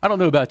I don't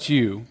know about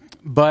you,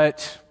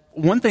 but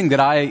one thing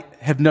that I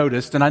have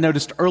noticed, and I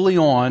noticed early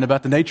on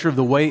about the nature of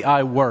the way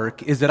I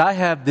work, is that I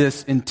have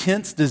this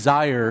intense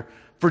desire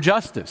for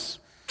justice.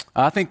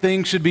 I think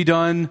things should be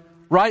done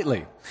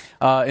rightly.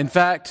 In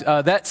fact,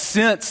 that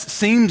sense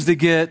seems to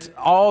get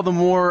all the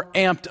more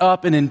amped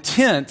up and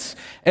intense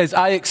as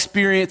I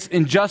experience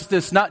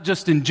injustice, not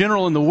just in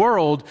general in the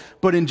world,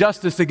 but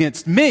injustice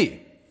against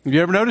me. Have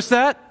you ever noticed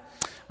that?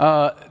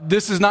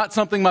 This is not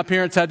something my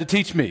parents had to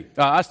teach me.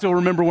 I still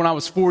remember when I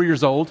was 4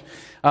 years old,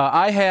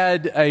 I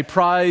had a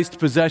prized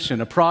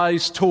possession, a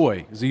prized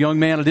toy. As a young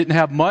man, I didn't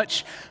have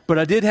much, but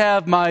I did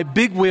have my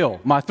big wheel,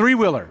 my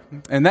three-wheeler.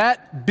 And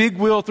that big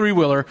wheel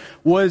three-wheeler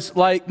was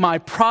like my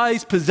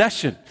prized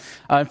possession.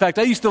 In fact,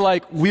 I used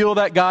to wheel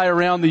that guy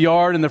around the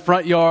yard, in the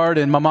front yard,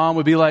 and my mom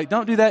would be like,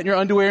 "Don't do that in your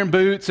underwear and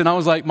boots." And I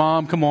was like,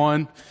 "Mom, come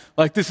on."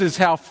 This is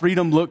how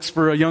freedom looks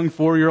for a young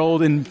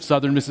 4-year-old in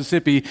southern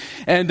Mississippi.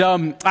 And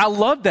I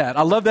loved that.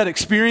 I loved that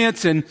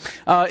experience. And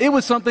it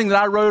was something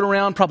that I rode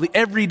around probably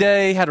every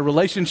day, had a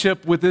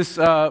relationship with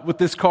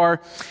this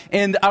car.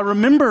 And I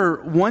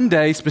remember one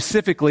day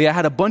specifically, I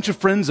had a bunch of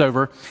friends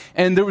over,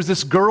 and there was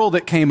this girl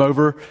that came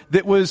over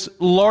that was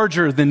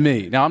larger than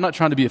me. Now, I'm not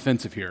trying to be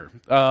offensive here.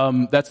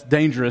 That's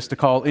dangerous to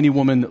call any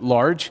woman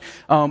large.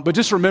 But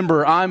just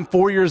remember, I'm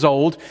 4 years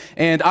old,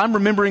 and I'm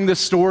remembering this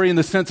story in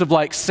the sense of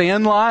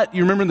Sandlot.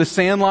 You remember in the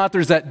Sandlot,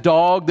 there's that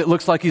dog that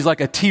looks like he's like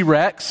a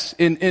T-Rex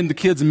in the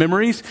kids'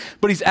 memories,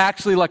 but he's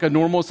actually like a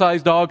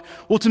normal-sized dog.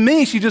 Well, to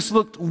me, she just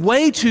looked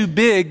way too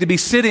big to be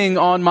sitting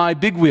on my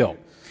big wheel.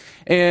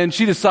 And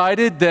she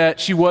decided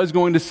that she was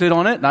going to sit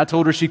on it, and I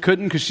told her she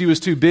couldn't because she was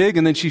too big,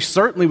 and then she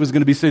certainly was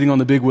going to be sitting on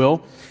the big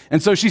wheel.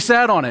 And so she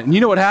sat on it. And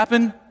you know what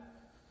happened?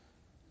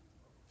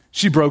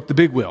 She broke the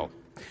big wheel.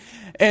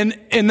 And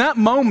in that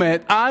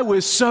moment, I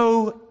was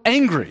so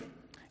angry,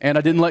 and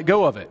I didn't let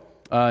go of it.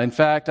 In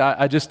fact,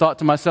 I just thought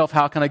to myself,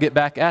 how can I get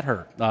back at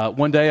her?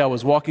 One day I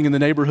was walking in the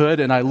neighborhood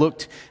and I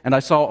looked and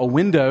I saw a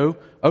window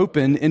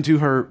open into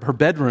her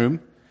bedroom.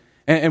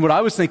 And what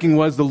I was thinking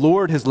was, the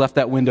Lord has left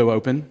that window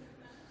open.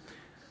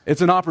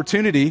 It's an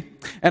opportunity.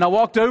 And I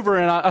walked over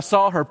and I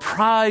saw her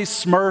prize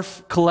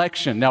Smurf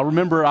collection. Now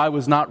remember, I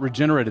was not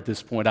regenerate at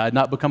this point. I had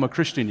not become a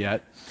Christian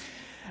yet.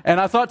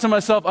 And I thought to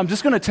myself, I'm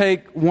just going to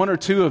take one or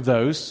two of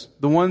those,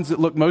 the ones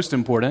that look most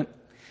important.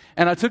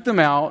 And I took them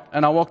out,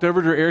 and I walked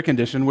over to her air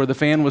conditioner where the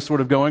fan was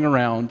sort of going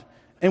around.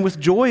 And with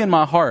joy in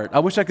my heart, I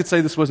wish I could say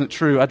this wasn't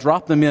true, I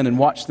dropped them in and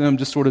watched them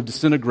just sort of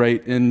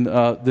disintegrate in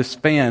this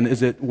fan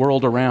as it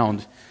whirled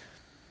around.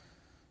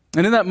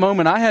 And in that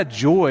moment, I had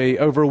joy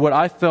over what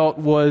I felt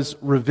was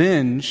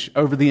revenge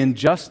over the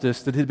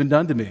injustice that had been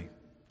done to me.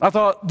 I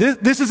thought,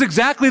 this is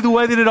exactly the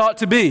way that it ought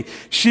to be.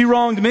 She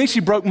wronged me.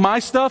 She broke my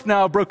stuff.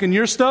 Now I've broken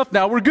your stuff.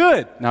 Now we're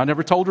good. Now, I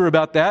never told her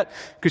about that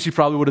because she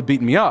probably would have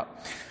beaten me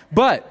up.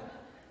 But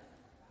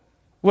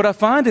what I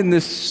find in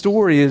this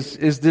story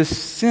is this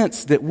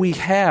sense that we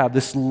have,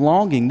 this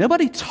longing.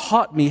 Nobody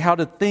taught me how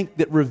to think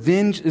that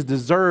revenge is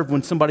deserved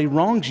when somebody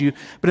wrongs you.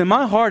 But in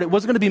my heart, it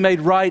wasn't going to be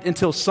made right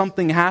until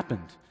something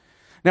happened.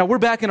 Now, we're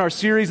back in our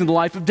series in the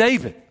life of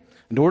David,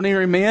 an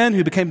ordinary man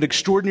who became an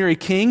extraordinary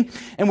king.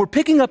 And we're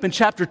picking up in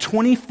chapter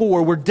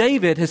 24, where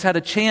David has had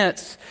a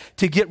chance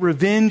to get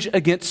revenge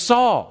against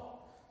Saul.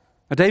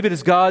 Now, David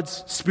is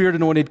God's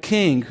Spirit-anointed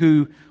king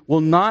who will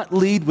not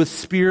lead with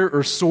spear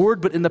or sword,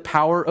 but in the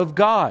power of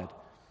God.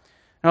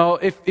 Now,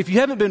 if you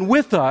haven't been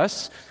with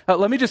us,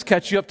 let me just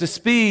catch you up to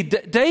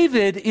speed.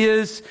 David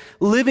is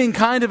living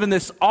kind of in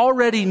this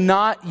already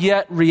not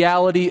yet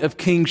reality of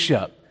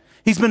kingship.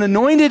 He's been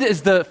anointed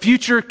as the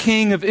future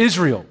king of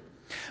Israel.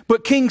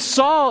 But King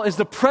Saul is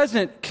the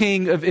present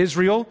king of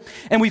Israel,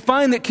 and we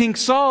find that King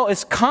Saul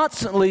is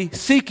constantly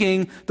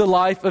seeking the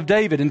life of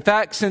David. In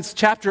fact, since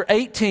chapter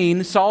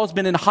 18, Saul has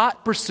been in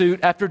hot pursuit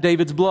after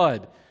David's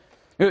blood.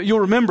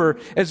 You'll remember,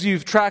 as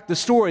you've tracked the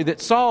story,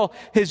 that Saul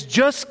has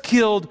just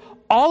killed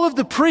all of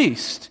the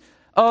priests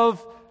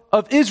of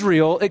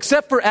Israel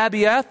except for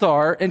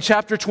Abiathar in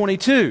chapter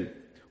 22.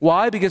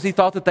 Why? Because he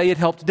thought that they had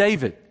helped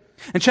David.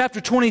 In chapter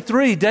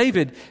 23,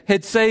 David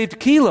had saved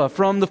Keilah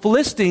from the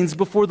Philistines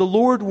before the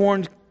Lord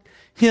warned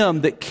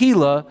him that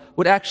Keilah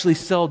would actually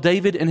sell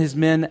David and his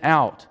men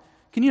out.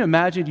 Can you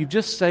imagine? You've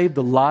just saved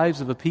the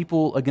lives of a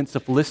people against the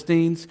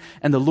Philistines,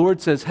 and the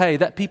Lord says, hey,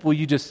 that people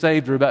you just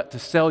saved are about to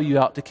sell you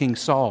out to King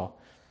Saul.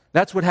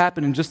 That's what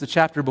happened in just the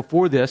chapter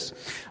before this.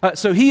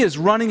 So he is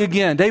running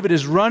again. David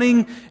is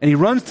running, and he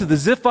runs to the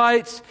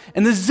Ziphites,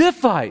 and the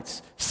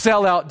Ziphites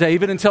sell out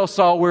David and tell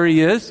Saul where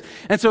he is.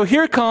 And so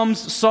here comes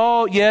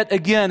Saul yet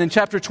again in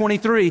chapter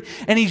 23,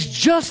 and he's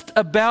just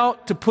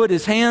about to put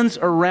his hands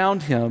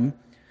around him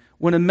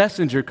when a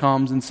messenger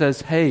comes and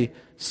says, hey,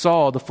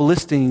 Saul, the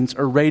Philistines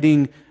are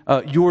raiding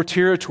your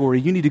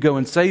territory. You need to go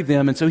and save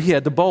them. And so he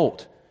had to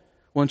bolt.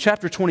 Well, in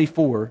chapter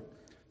 24,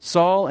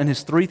 Saul and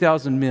his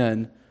 3,000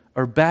 men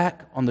are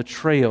back on the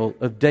trail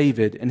of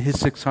David and his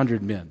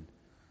 600 men.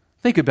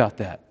 Think about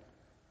that.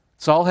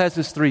 Saul has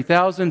his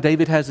 3,000,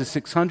 David has his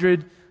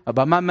 600.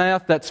 By my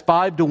math, that's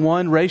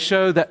 5-to-1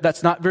 ratio.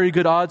 That's not very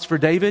good odds for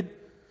David.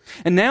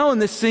 And now in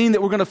this scene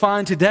that we're going to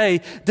find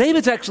today,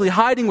 David's actually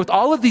hiding with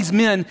all of these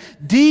men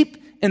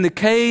deep in the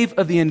cave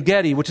of the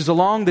En-Gedi, which is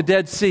along the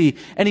Dead Sea.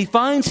 And he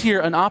finds here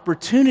an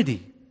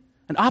opportunity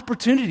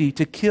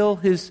to kill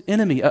his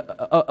enemy.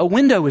 A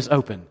window is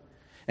open.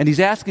 And he's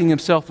asking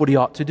himself what he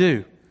ought to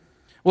do.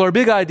 Well, our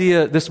big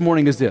idea this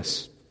morning is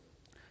this.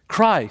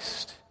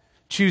 Christ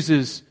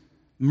chooses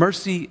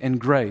mercy and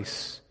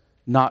grace,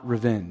 not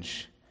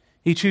revenge.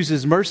 He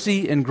chooses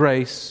mercy and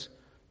grace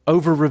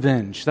over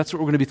revenge. That's what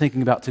we're going to be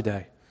thinking about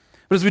today.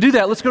 But as we do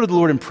that, let's go to the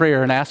Lord in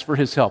prayer and ask for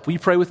His help. Will you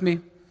pray with me?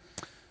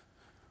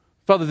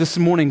 Father, this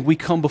morning we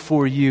come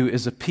before you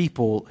as a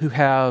people who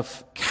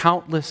have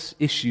countless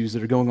issues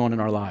that are going on in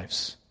our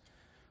lives.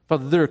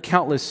 Father, there are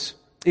countless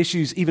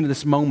issues even at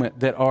this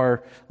moment that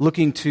are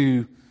looking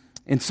to,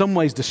 in some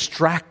ways,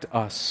 distract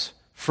us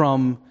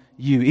from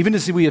you. Even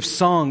as we have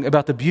sung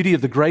about the beauty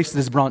of the grace that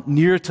is brought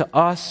near to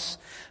us,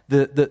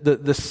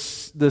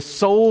 the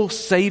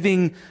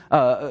soul-saving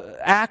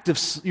act of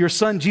your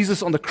Son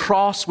Jesus on the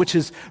cross, which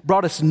has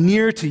brought us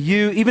near to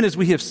you. Even as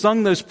we have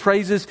sung those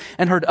praises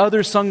and heard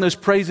others sung those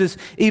praises,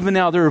 even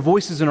now there are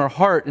voices in our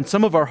heart, and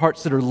some of our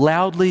hearts that are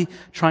loudly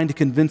trying to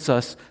convince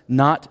us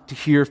not to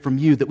hear from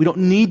you, that we don't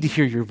need to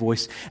hear your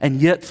voice.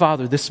 And yet,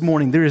 Father, this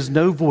morning there is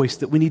no voice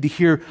that we need to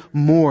hear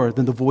more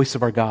than the voice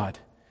of our God.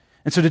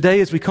 And so today,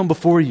 as we come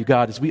before you,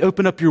 God, as we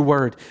open up your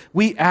word,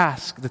 we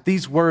ask that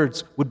these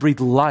words would breathe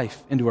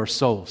life into our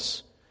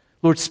souls.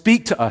 Lord,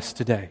 speak to us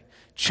today.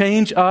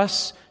 Change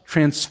us,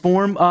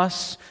 transform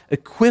us,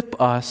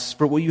 equip us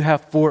for what you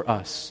have for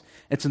us.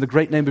 It's in the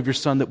great name of your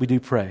Son that we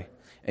do pray.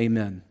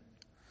 Amen.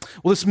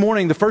 Well, this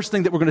morning, the first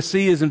thing that we're going to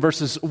see is in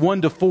verses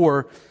 1 to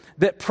 4,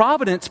 that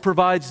providence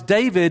provides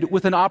David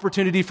with an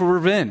opportunity for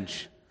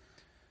revenge.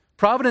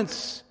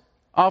 Providence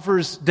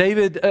offers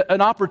David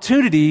an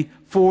opportunity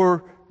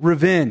for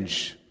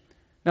revenge.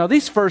 Now,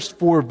 these first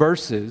 4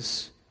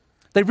 verses,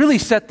 they really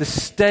set the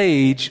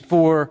stage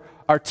for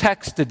our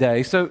text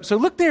today. So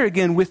look there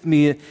again with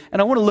me,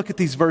 and I want to look at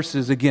these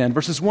verses again,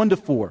 verses 1 to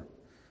 4.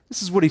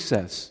 This is what he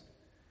says.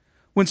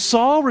 When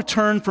Saul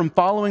returned from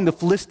following the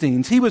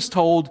Philistines, he was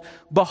told,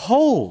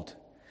 "Behold,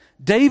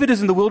 David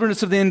is in the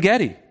wilderness of the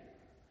En-Gedi."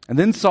 And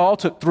then Saul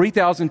took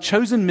 3,000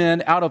 chosen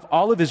men out of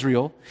all of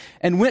Israel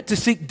and went to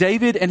seek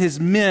David and his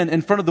men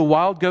in front of the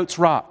wild goats'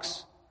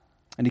 rocks.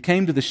 And he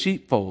came to the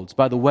sheepfolds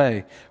by the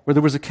way, where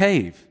there was a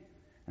cave.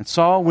 And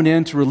Saul went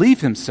in to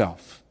relieve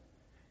himself.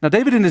 Now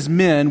David and his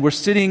men were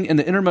sitting in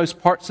the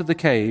innermost parts of the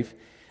cave,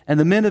 and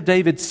the men of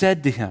David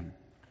said to him,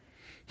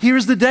 "Here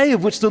is the day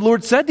of which the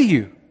Lord said to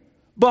you,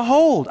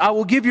 Behold, I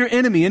will give your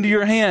enemy into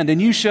your hand,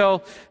 and you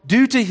shall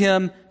do to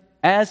him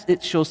as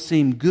it shall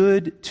seem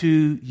good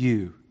to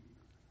you."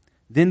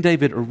 Then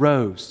David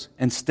arose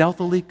and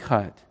stealthily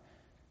cut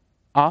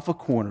off a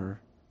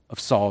corner of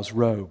Saul's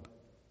robe.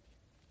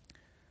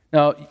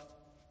 Now,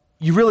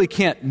 you really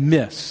can't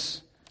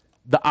miss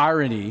the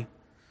irony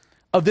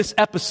of this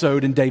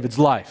episode in David's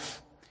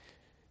life.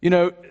 You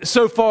know,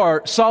 so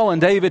far, Saul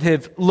and David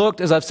have looked,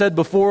 as I've said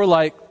before,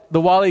 like the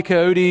Wile E.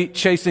 Coyote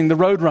chasing the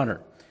Roadrunner.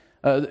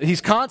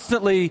 He's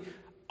constantly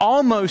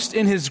almost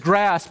in his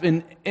grasp,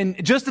 and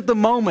just at the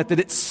moment that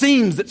it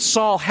seems that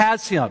Saul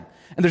has him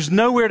and there's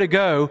nowhere to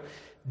go,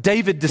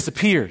 David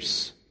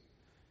disappears.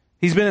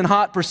 He's been in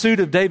hot pursuit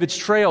of David's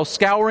trail,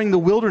 scouring the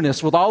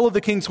wilderness with all of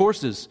the king's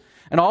horses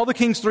and all the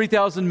king's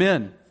 3,000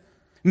 men.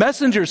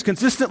 Messengers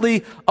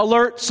consistently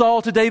alert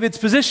Saul to David's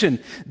position.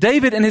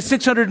 David and his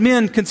 600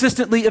 men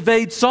consistently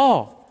evade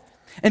Saul.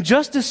 And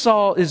just as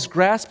Saul is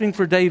grasping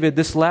for David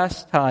this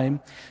last time,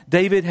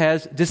 David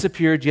has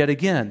disappeared yet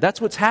again.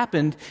 That's what's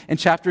happened in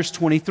chapters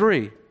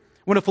 23,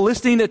 when a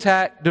Philistine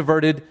attack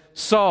diverted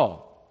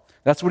Saul.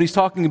 That's what he's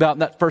talking about in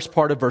that first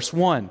part of verse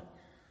 1.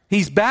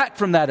 He's back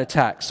from that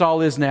attack,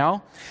 Saul is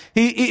now.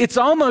 It's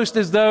almost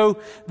as though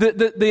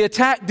the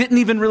attack didn't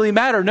even really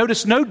matter.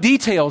 Notice no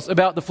details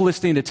about the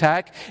Philistine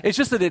attack. It's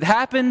just that it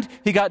happened,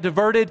 he got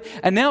diverted,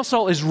 and now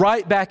Saul is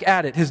right back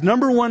at it. His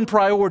number one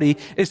priority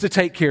is to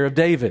take care of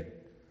David.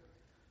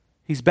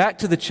 He's back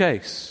to the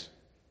chase.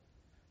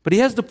 But he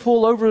has to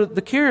pull over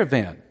the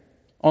caravan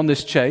on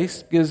this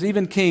chase, because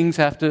even kings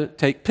have to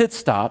take pit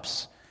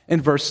stops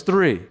in verse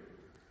 3.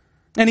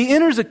 And he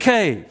enters a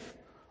cave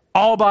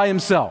all by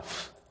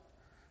himself.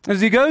 As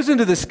he goes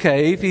into this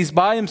cave, he's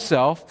by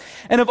himself.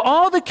 And of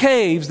all the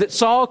caves that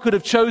Saul could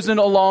have chosen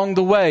along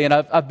the way, and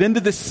I've been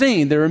to this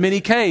scene, there are many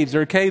caves.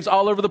 There are caves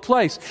all over the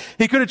place.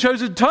 He could have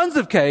chosen tons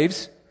of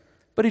caves,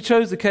 but he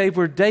chose the cave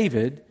where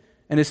David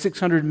and his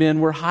 600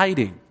 men were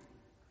hiding.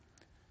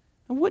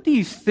 And what do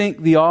you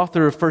think the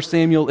author of 1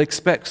 Samuel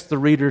expects the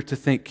reader to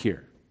think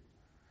here?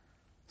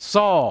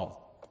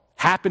 Saul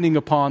happening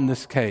upon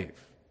this cave.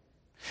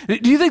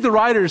 Do you think the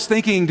writer is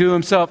thinking to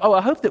himself, I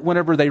hope that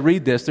whenever they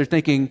read this, they're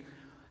thinking,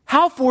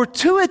 how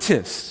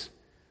fortuitous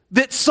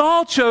that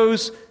Saul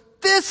chose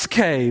this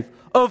cave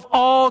of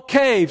all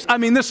caves. I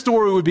mean, this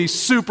story would be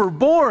super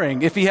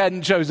boring if he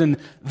hadn't chosen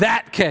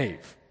that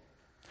cave.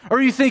 Or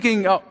are you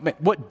thinking, oh, man,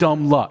 what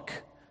dumb luck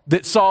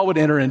that Saul would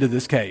enter into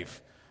this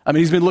cave? I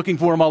mean, he's been looking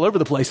for him all over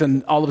the place,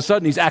 and all of a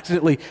sudden he's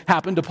accidentally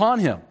happened upon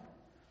him.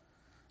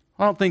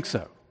 I don't think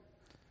so.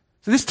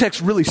 So this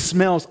text really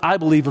smells, I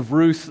believe, of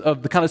Ruth,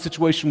 of the kind of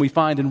situation we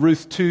find in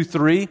Ruth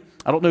 2:3.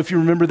 I don't know if you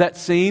remember that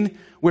scene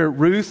where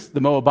Ruth, the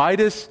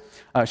Moabitess,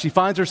 she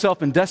finds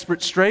herself in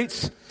desperate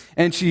straits,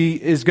 and she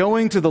is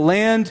going to the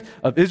land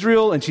of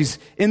Israel, and she's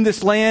in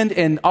this land,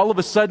 and all of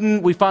a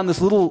sudden we find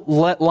this little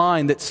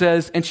line that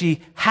says, and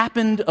she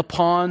happened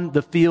upon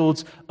the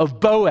fields of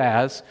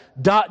Boaz, ...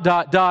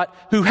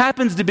 who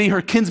happens to be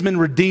her kinsman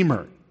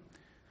redeemer.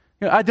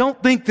 I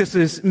don't think this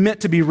is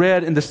meant to be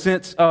read in the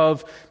sense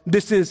of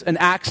this is an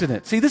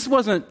accident. See, this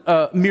wasn't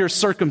a mere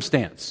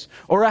circumstance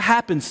or a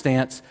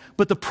happenstance,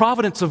 but the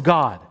providence of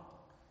God.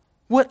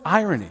 What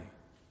irony.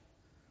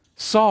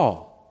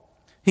 Saul,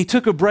 he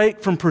took a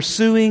break from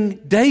pursuing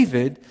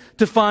David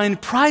to find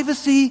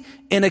privacy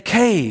in a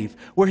cave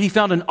where he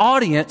found an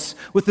audience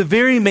with the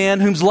very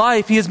man whose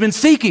life he has been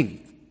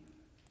seeking.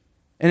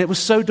 And it was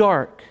so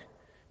dark,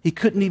 he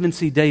couldn't even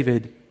see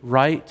David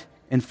right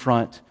in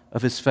front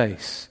of his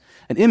face.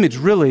 An image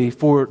really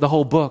for the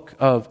whole book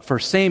of 1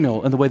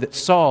 Samuel and the way that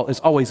Saul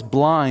is always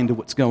blind to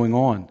what's going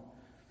on.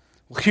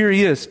 Well, here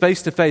he is,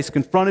 face to face,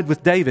 confronted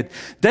with David.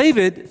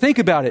 David, think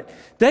about it.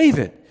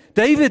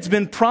 David's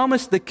been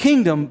promised the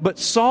kingdom, but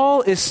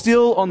Saul is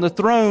still on the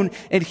throne,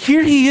 and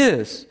here he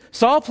is.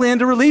 Saul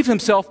planned to relieve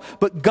himself,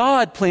 but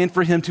God planned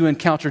for him to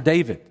encounter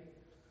David.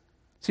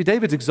 See,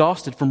 David's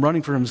exhausted from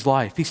running for his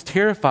life. He's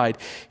terrified.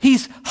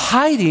 He's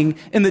hiding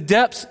in the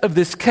depths of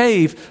this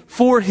cave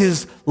for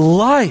his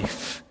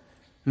life.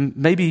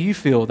 Maybe you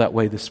feel that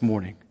way this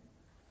morning.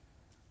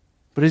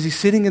 But as he's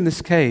sitting in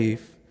this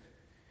cave,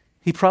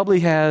 he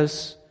probably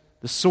has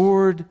the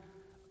sword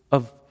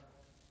of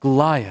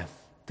Goliath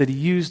that he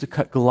used to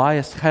cut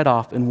Goliath's head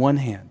off in one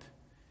hand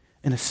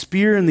and a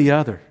spear in the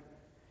other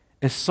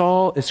as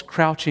Saul is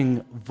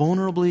crouching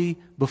vulnerably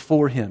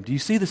before him. Do you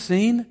see the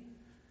scene?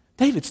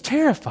 David's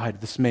terrified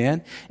of this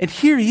man, and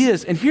here he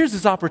is, and here's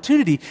his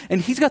opportunity,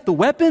 and he's got the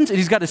weapons, and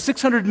he's got his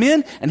 600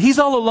 men, and he's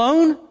all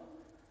alone.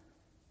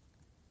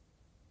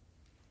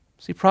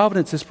 See,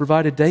 providence has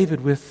provided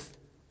David with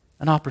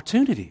an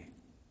opportunity,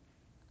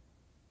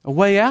 a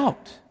way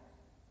out.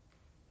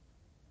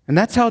 And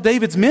that's how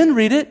David's men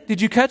read it. Did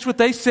you catch what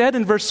they said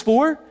in verse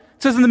 4? It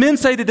says, and the men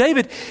say to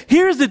David,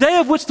 here is the day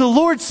of which the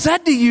Lord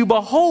said to you,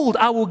 behold,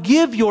 I will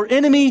give your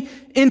enemy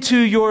into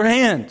your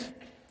hand,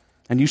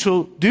 and you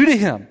shall do to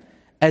him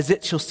as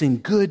it shall seem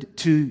good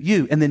to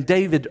you. And then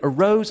David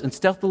arose and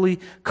stealthily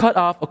cut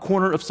off a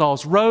corner of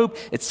Saul's robe.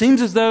 It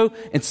seems as though,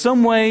 in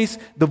some ways,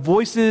 the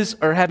voices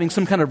are having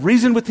some kind of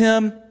reason with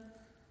him.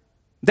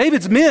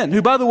 David's men,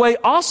 who, by the way,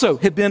 also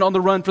had been on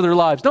the run for their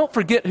lives. Don't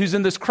forget who's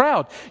in this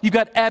crowd. You've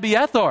got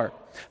Abiathar,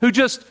 who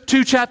just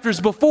 2 chapters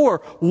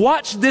before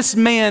watched this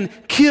man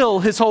kill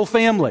his whole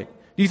family.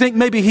 Do you think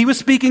maybe he was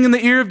speaking in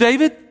the ear of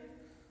David?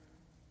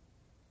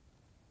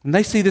 And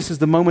they see this as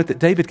the moment that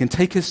David can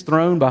take his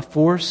throne by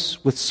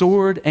force with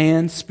sword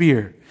and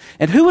spear.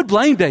 And who would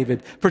blame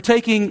David for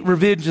taking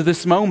revenge of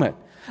this moment?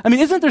 I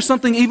mean, isn't there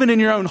something even in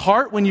your own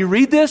heart when you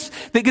read this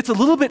that gets a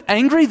little bit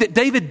angry that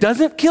David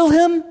doesn't kill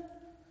him?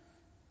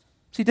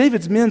 See,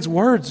 David's men's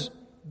words,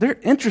 they're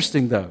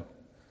interesting though.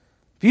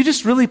 If you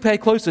just really pay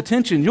close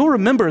attention, you'll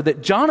remember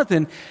that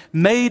Jonathan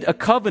made a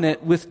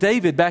covenant with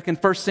David back in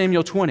 1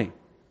 Samuel 20.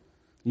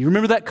 You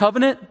remember that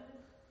covenant?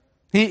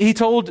 He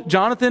told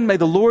Jonathan, may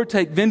the Lord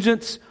take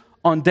vengeance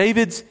on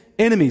David's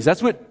enemies.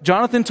 That's what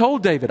Jonathan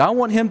told David. I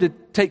want him to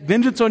take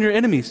vengeance on your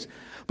enemies.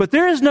 But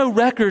there is no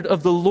record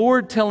of the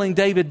Lord telling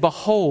David,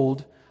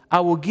 behold,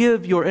 I will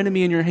give your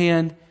enemy in your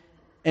hand,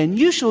 and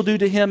you shall do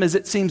to him as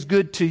it seems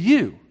good to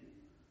you.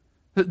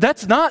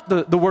 That's not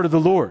the word of the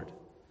Lord.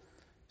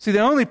 See, the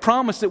only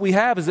promise that we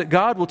have is that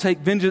God will take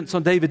vengeance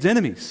on David's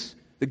enemies.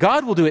 That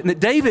God will do it. And that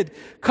David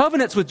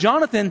covenants with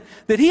Jonathan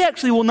that he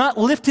actually will not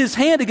lift his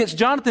hand against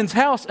Jonathan's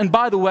house. And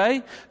by the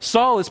way,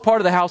 Saul is part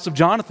of the house of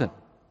Jonathan.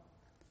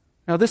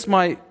 Now this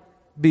might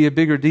be a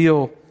bigger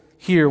deal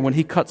here when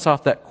he cuts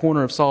off that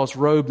corner of Saul's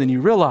robe than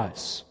you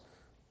realize.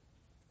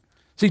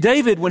 See,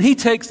 David, when he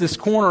takes this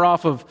corner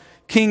off of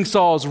King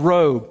Saul's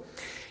robe,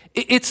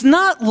 it's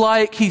not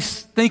like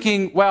he's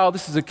thinking, wow,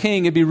 this is a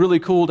king. It'd be really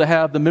cool to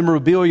have the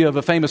memorabilia of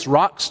a famous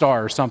rock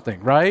star or something,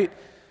 right?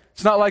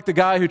 It's not like the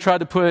guy who tried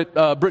to put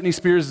Britney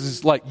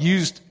Spears'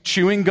 used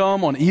chewing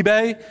gum on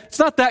eBay. It's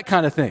not that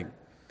kind of thing.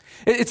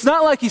 It's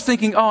not like he's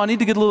thinking, oh, I need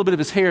to get a little bit of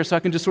his hair so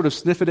I can just sort of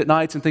sniff it at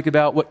nights and think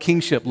about what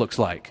kingship looks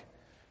like.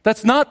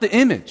 That's not the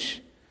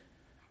image.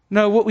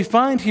 No, what we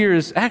find here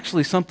is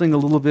actually something a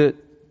little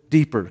bit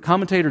deeper.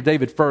 Commentator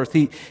David Firth,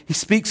 he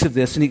speaks of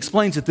this and he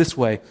explains it this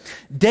way.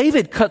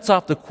 David cuts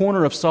off the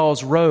corner of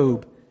Saul's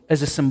robe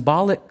as a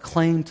symbolic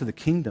claim to the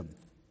kingdom.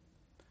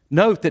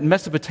 Note that in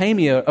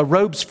Mesopotamia, a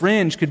robe's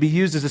fringe could be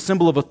used as a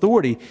symbol of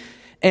authority.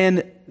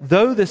 And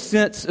though the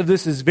sense of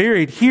this is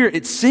varied, here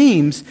it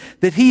seems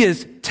that he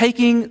is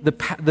taking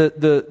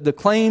the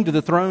claim to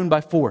the throne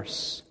by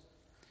force.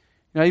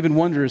 I even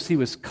wonder as he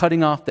was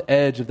cutting off the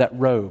edge of that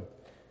robe,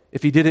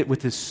 if he did it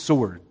with his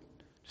sword.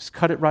 Just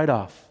cut it right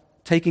off,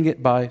 taking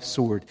it by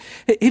sword.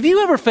 Have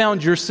you ever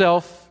found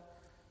yourself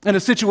in a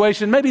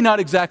situation, maybe not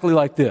exactly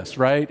like this,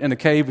 right? In a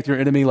cave with your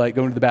enemy, like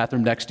going to the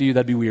bathroom next to you,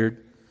 that'd be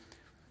weird.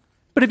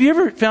 But have you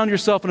ever found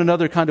yourself in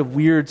another kind of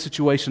weird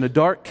situation, a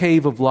dark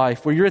cave of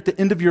life where you're at the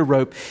end of your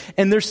rope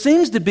and there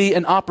seems to be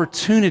an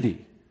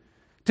opportunity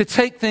to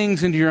take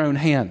things into your own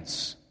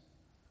hands?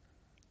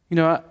 You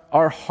know,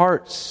 our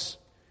hearts,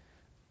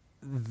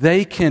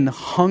 they can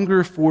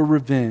hunger for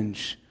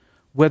revenge,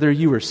 whether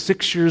you are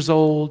 6 years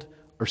old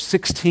or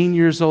 16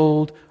 years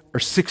old or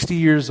 60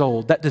 years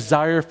old. That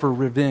desire for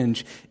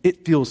revenge,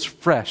 it feels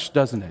fresh,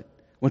 doesn't it?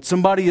 When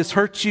somebody has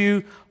hurt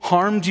you,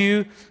 harmed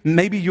you,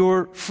 maybe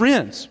your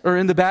friends are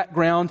in the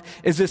background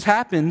as this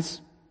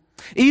happens.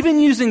 Even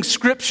using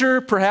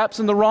Scripture, perhaps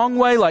in the wrong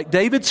way, like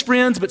David's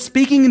friends, but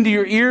speaking into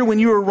your ear when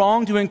you are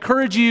wrong to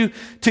encourage you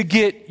to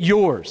get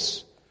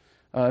yours.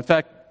 In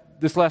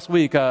fact, this last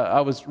week, I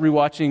was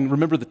rewatching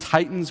Remember the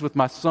Titans with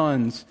my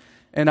sons,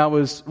 and I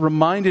was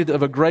reminded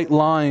of a great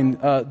line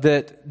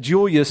that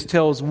Julius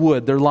tells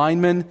Wood. They're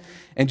linemen,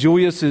 and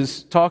Julius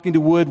is talking to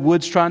Wood.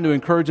 Wood's trying to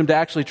encourage him to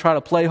actually try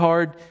to play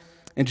hard.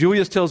 And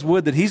Julius tells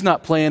Wood that he's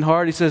not playing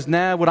hard. He says,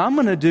 nah, what I'm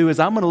going to do is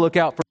I'm going to look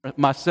out for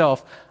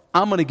myself.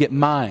 I'm going to get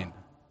mine.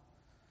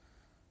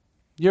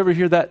 You ever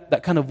hear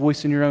that kind of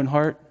voice in your own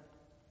heart?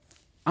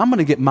 I'm going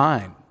to get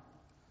mine.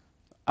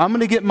 I'm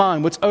going to get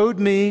mine. What's owed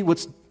me,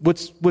 what's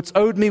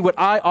owed me, what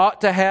I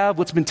ought to have,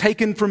 what's been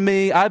taken from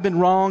me, I've been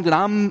wronged, and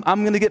I'm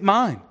going to get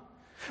mine.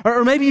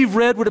 Or maybe you've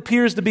read what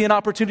appears to be an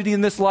opportunity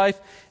in this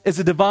life as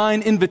a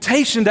divine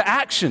invitation to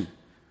action.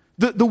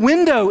 The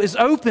window is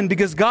open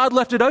because God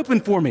left it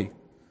open for me.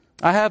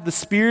 I have the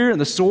spear and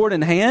the sword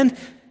in hand,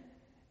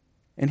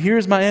 and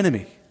here's my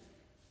enemy.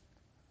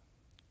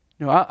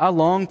 You know, I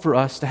long for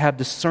us to have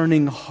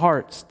discerning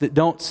hearts that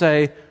don't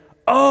say,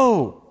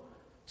 oh,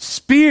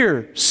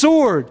 spear,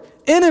 sword,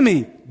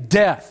 enemy,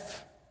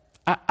 death.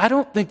 I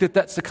don't think that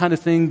that's the kind of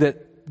thing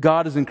that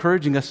God is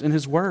encouraging us in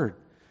His Word.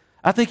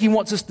 I think He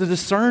wants us to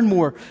discern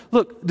more.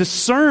 Look,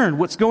 discern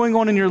what's going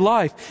on in your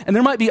life. And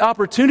there might be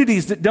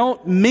opportunities that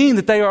don't mean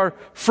that they are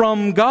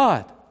from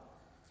God.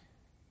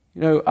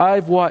 You know,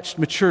 I've watched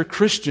mature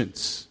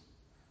Christians,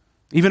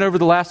 even over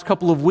the last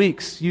couple of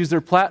weeks, use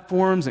their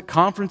platforms at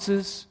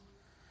conferences.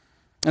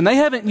 And they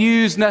haven't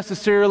used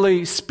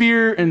necessarily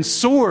spear and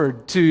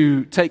sword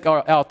to take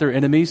out their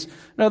enemies.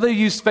 No, they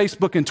use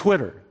Facebook and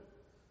Twitter.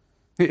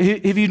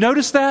 Have you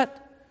noticed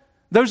that?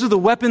 Those are the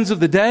weapons of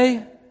the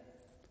day.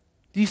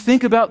 Do you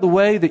think about the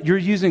way that you're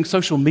using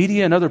social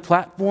media and other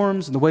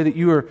platforms and the way that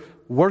you are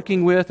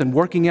working with and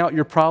working out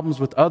your problems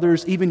with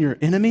others, even your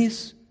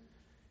enemies?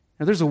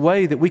 Now, there's a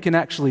way that we can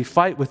actually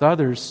fight with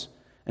others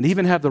and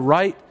even have the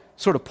right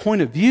sort of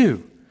point of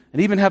view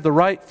and even have the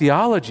right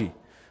theology.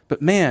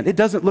 But man, it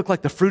doesn't look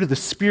like the fruit of the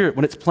Spirit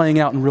when it's playing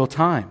out in real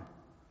time.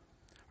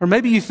 Or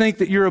maybe you think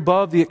that you're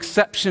above the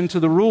exception to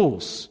the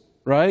rules,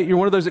 right? You're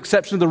one of those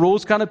exception to the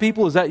rules kind of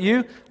people. Is that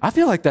you? I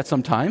feel like that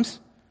sometimes.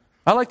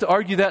 I like to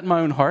argue that in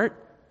my own heart.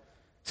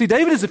 See,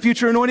 David is a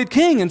future anointed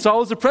king, and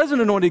Saul is a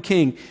present anointed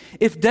king.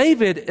 If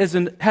David has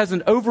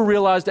an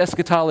over-realized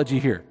eschatology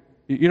here,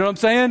 you know what I'm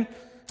saying?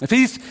 If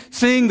he's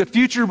seeing the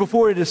future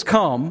before it has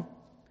come,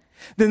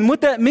 then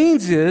what that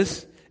means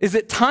is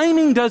that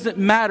timing doesn't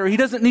matter. He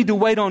doesn't need to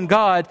wait on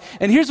God.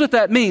 And here's what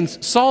that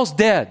means. Saul's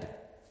dead.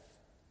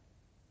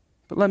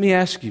 But let me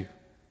ask you,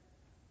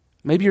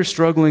 maybe you're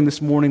struggling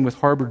this morning with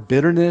harbored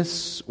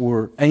bitterness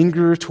or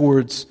anger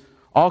towards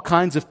all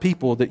kinds of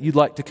people that you'd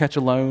like to catch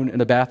alone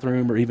in a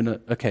bathroom or even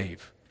a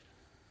cave.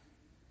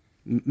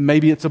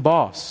 Maybe it's a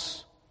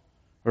boss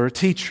or a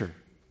teacher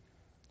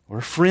or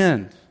a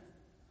friend,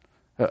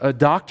 a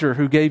doctor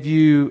who gave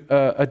you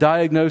a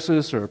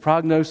diagnosis or a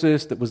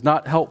prognosis that was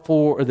not helpful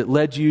or that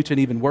led you to an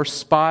even worse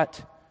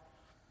spot.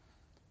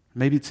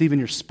 Maybe it's even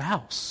your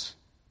spouse.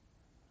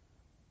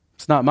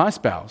 It's not my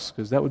spouse,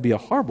 because that would be a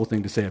horrible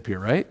thing to say up here,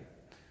 right?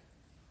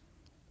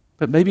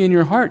 But maybe in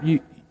your heart,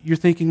 you're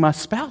thinking, my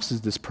spouse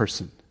is this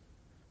person.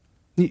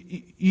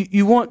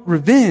 You want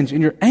revenge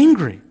and you're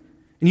angry.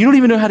 And you don't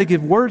even know how to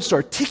give words to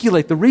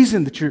articulate the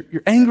reason that you're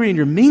angry and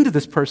you're mean to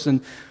this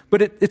person.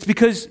 But it's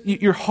because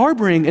you're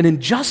harboring an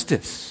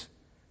injustice.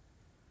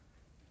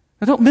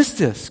 Now don't miss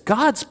this.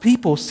 God's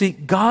people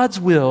seek God's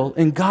will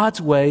in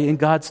God's way in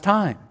God's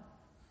time.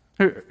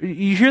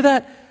 You hear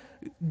that?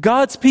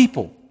 God's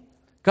people.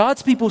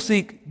 God's people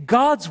seek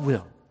God's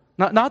will.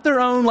 Not their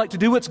own, like to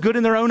do what's good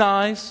in their own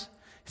eyes.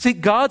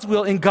 Seek God's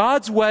will in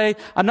God's way.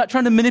 I'm not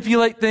trying to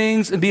manipulate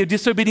things and be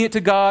disobedient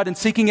to God and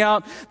seeking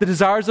out the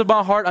desires of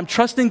my heart. I'm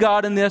trusting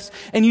God in this.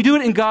 And you do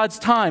it in God's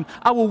time.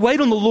 I will wait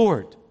on the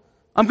Lord.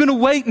 I'm going to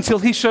wait until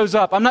He shows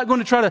up. I'm not going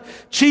to try to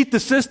cheat the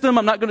system.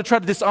 I'm not going to try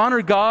to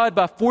dishonor God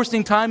by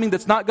forcing timing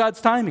that's not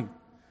God's timing.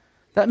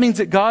 That means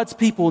that God's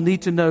people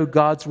need to know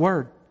God's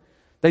word.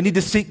 They need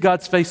to seek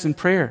God's face in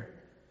prayer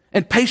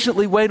and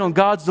patiently wait on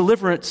God's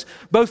deliverance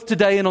both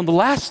today and on the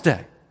last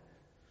day.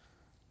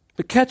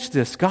 But catch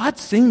this, God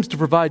seems to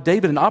provide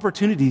David an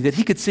opportunity that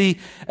he could see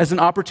as an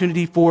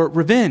opportunity for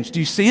revenge. Do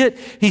you see it?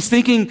 He's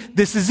thinking,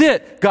 this is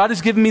it. God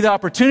has given me the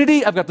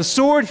opportunity. I've got the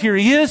sword. Here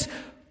he is.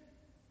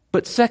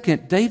 But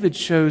second, David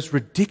shows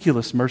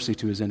ridiculous mercy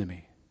to his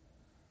enemy.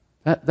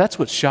 That's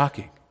what's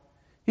shocking.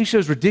 He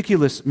shows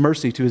ridiculous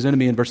mercy to his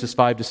enemy in verses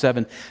 5 to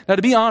 7. Now,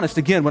 to be honest,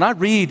 again, when I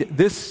read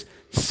this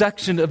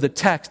section of the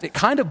text, it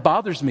kind of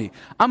bothers me.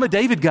 I'm a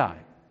David guy.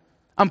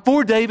 I'm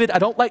for David. I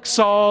don't like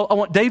Saul. I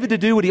want David to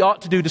do what he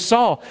ought to do to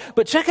Saul.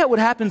 But check out what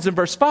happens in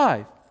verse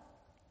 5.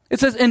 It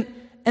says, and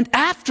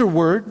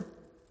afterward,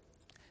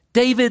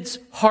 David's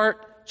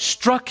heart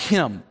struck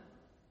him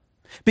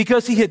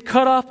because he had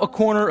cut off a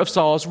corner of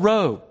Saul's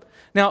robe.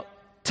 Now,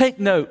 take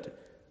note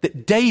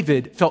that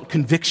David felt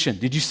conviction.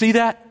 Did you see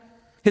that?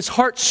 His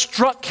heart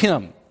struck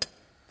him.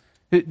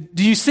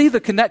 Do you see the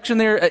connection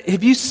there?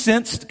 Have you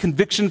sensed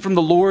conviction from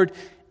the Lord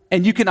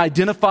and you can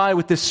identify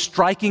with this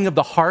striking of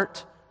the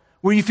heart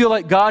where you feel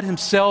like God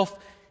himself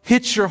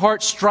hits your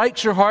heart,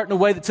 strikes your heart in a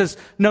way that says,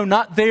 no,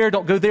 not there,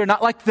 don't go there,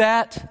 not like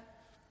that.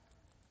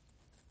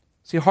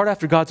 See, a heart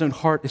after God's own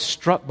heart is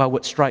struck by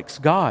what strikes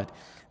God.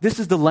 This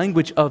is the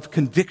language of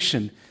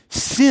conviction.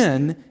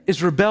 Sin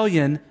is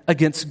rebellion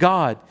against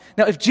God.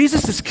 Now, if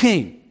Jesus is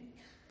king,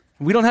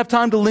 we don't have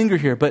time to linger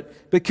here, but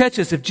catch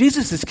this. If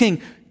Jesus is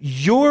king,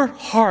 your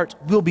heart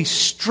will be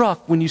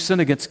struck when you sin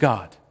against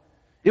God.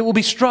 It will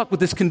be struck with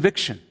this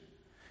conviction.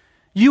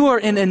 You are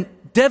in a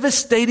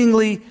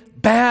devastatingly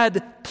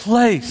bad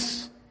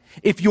place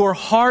if your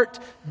heart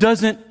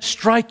doesn't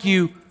strike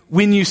you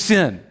when you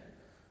sin.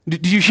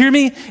 Do you hear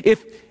me?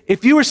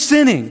 If you are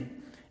sinning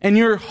and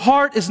your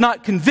heart is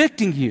not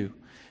convicting you,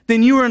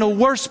 then you are in a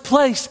worse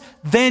place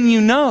than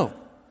you know.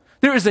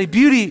 There is a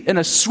beauty and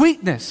a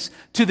sweetness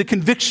to the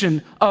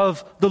conviction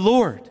of the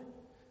Lord.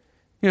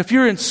 You know, if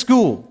you're in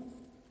school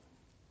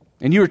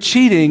and you're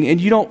cheating and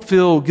you don't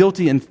feel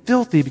guilty and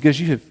filthy because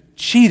you have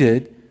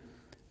cheated,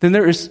 then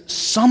there is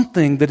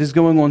something that is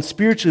going on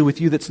spiritually with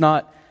you that's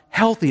not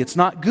healthy. It's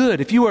not good.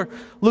 If you are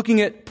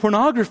looking at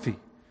pornography,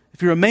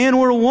 if you're a man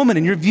or a woman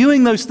and you're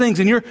viewing those things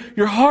and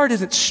your heart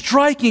isn't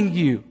striking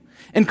you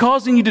and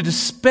causing you to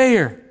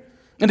despair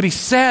and to be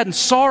sad and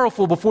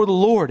sorrowful before the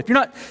Lord, if you're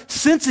not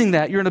sensing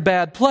that, you're in a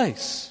bad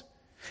place.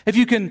 If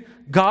you can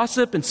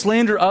gossip and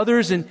slander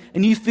others and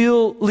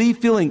you leave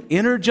feeling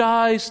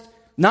energized,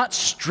 not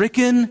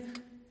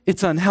stricken,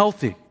 it's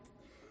unhealthy.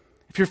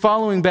 If you're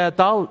following bad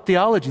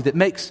theology that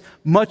makes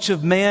much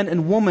of man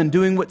and woman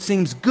doing what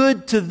seems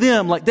good to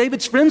them, like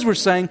David's friends were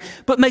saying,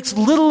 but makes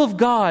little of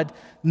God,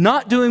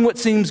 not doing what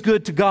seems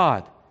good to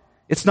God,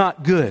 it's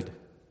not good.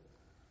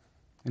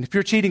 And if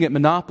you're cheating at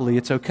Monopoly,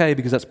 it's okay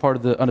because that's part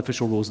of the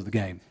unofficial rules of the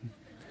game.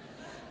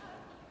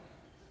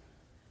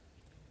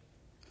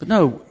 But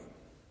no,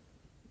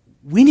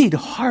 we need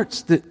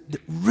hearts that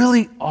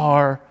really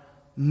are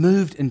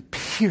moved and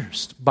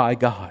pierced by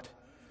God.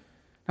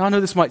 Now, I know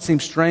this might seem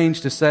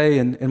strange to say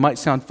and it might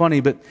sound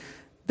funny, but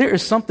there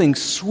is something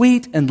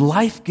sweet and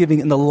life-giving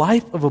in the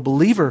life of a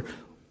believer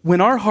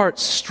when our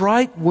hearts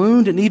strike,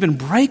 wound, and even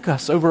break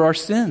us over our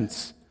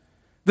sins.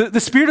 The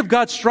Spirit of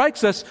God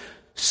strikes us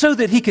so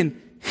that He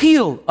can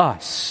heal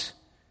us.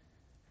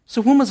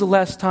 So when was the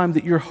last time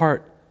that your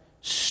heart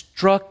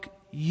struck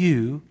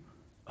you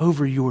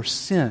over your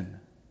sin?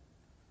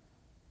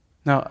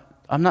 Now,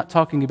 I'm not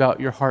talking about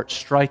your heart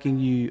striking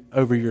you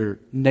over your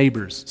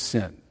neighbor's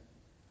sin.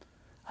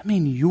 I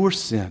mean your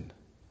sin.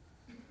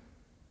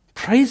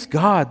 Praise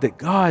God that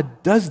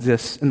God does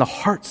this in the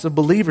hearts of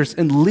believers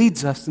and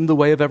leads us in the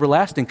way of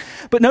everlasting.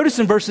 But notice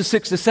in verses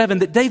 6 to 7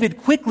 that David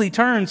quickly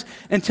turns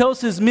and tells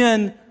his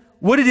men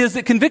what it is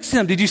that convicts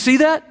him. Did you see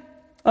that?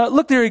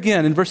 Look there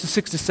again in verses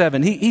 6 to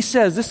 7. He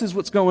says, this is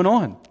what's going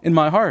on in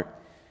my heart.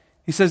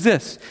 He says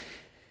this,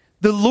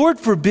 the Lord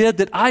forbid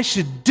that I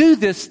should do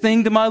this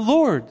thing to my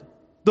Lord,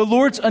 the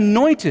Lord's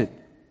anointed,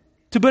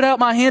 to put out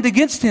my hand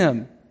against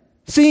him,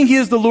 seeing he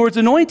is the Lord's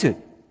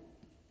anointed.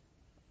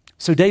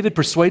 So David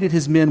persuaded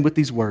his men with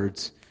these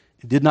words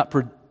and did not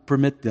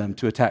permit them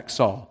to attack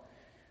Saul.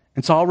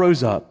 And Saul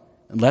rose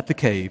up and left the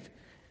cave,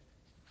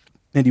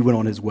 and he went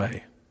on his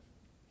way.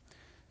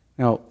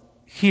 Now,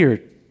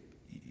 here,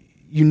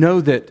 you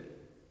know that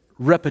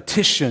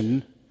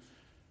repetition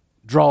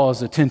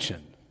draws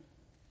attention.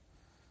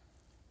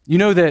 You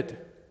know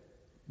that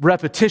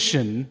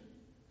repetition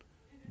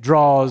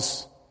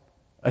draws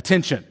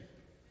attention.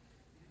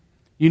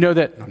 You know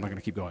that, I'm not going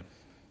to keep going.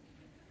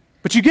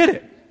 But you get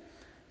it.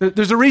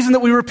 There's a reason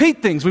that we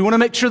repeat things. We want to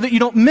make sure that you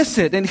don't miss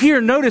it. And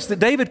here, notice that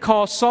David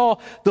calls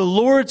Saul the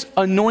Lord's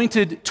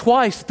anointed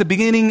twice at the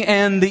beginning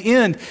and the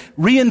end,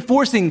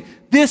 reinforcing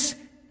this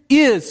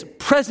is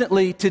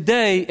presently,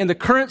 today, in the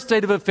current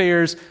state of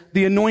affairs,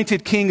 the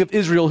anointed king of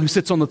Israel who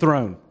sits on the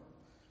throne.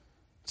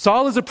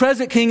 Saul is a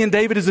present king and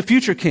David is a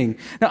future king.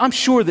 Now, I'm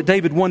sure that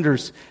David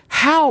wonders,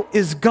 how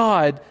is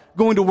God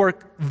going to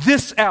work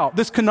this out,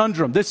 this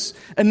conundrum, this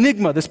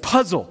enigma, this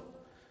puzzle?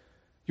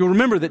 You'll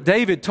remember that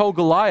David told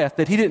Goliath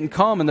that he didn't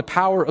come in the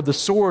power of the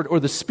sword or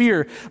the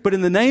spear, but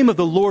in the name of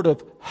the Lord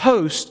of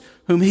hosts,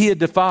 whom he had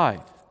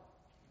defied.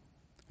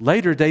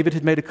 Later, David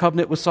had made a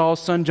covenant with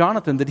Saul's son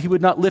Jonathan that he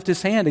would not lift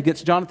his hand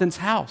against Jonathan's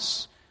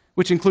house,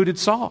 which included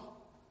Saul.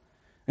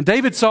 And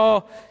David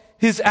saw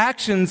his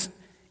actions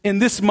in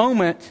this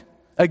moment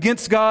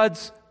against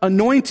God's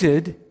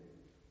anointed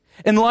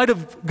in light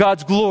of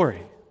God's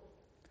glory.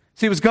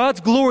 See, it was God's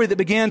glory that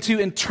began to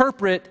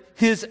interpret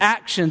his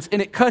actions,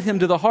 and it cut him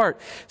to the heart.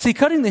 See,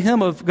 cutting the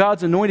hem of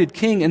God's anointed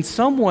king in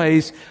some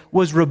ways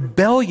was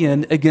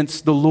rebellion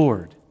against the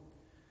Lord.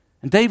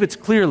 And David's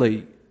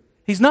clearly,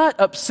 he's not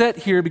upset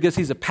here because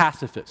he's a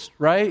pacifist,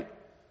 right?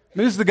 I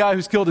mean, this is the guy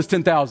who's killed his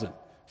 10,000.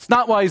 It's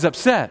not why he's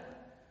upset.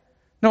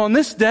 No, on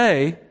this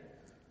day,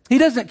 he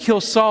doesn't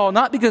kill Saul,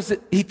 not because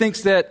he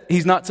thinks that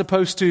he's not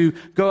supposed to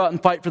go out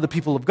and fight for the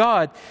people of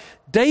God.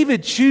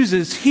 David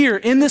chooses here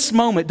in this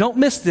moment, don't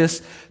miss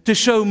this, to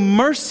show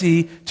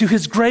mercy to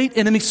his great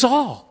enemy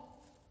Saul.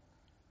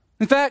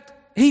 In fact,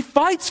 he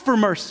fights for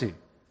mercy.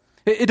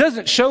 It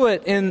doesn't show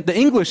it in the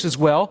English as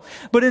well,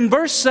 but in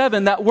verse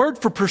 7, that word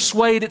for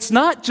persuade, it's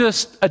not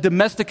just a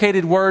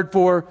domesticated word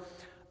for,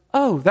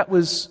 oh, that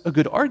was a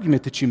good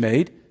argument that you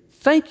made.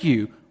 Thank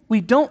you.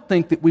 We don't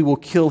think that we will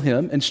kill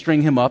him and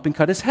string him up and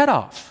cut his head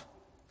off.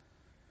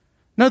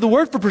 No, the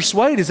word for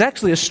persuade is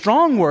actually a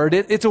strong word.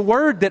 It's a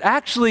word that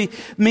actually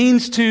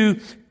means to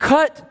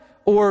cut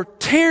or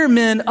tear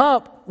men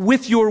up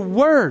with your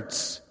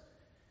words.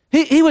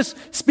 He was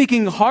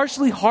speaking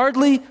harshly,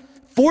 hardly,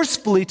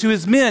 forcefully to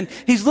his men.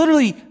 He's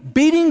literally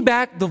beating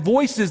back the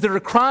voices that are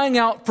crying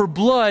out for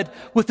blood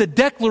with a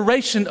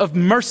declaration of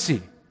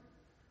mercy.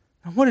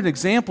 Now, what an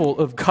example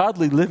of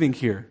godly living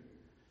here.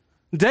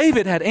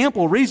 David had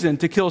ample reason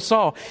to kill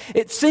Saul.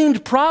 It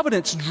seemed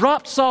providence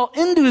dropped Saul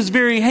into his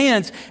very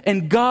hands,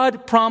 and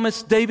God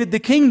promised David the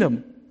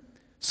kingdom.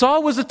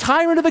 Saul was a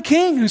tyrant of a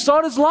king who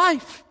sought his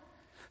life.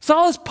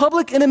 Saul is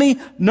public enemy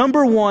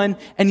number one,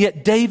 and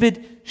yet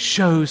David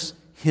shows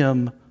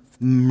him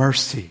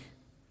mercy.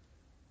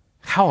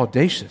 How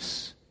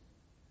audacious.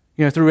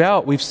 You know,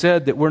 throughout we've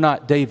said that we're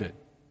not David.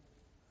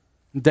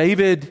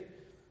 David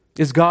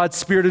is God's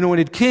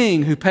Spirit-anointed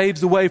king who paves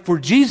the way for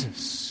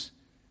Jesus.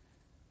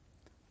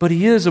 But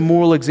he is a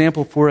moral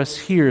example for us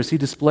here as he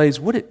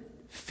displays what it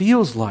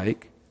feels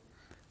like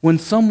when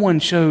someone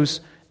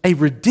shows a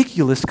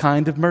ridiculous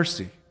kind of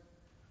mercy.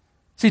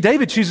 See,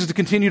 David chooses to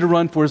continue to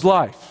run for his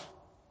life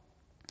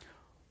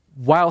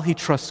while he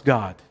trusts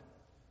God.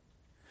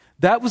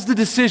 That was the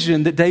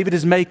decision that David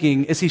is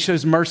making as he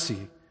shows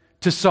mercy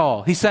to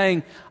Saul. He's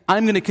saying,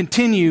 I'm going to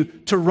continue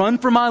to run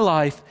for my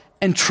life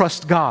and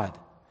trust God.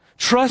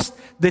 Trust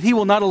that he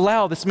will not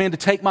allow this man to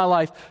take my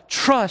life.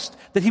 Trust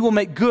that he will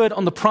make good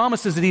on the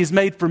promises that he has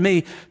made for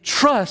me.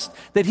 Trust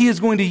that he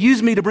is going to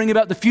use me to bring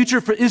about the future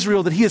for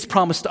Israel that he has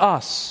promised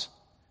us.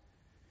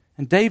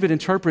 And David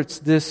interprets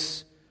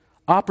this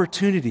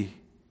opportunity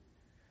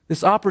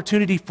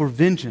for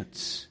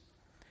vengeance,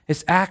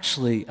 is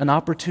actually an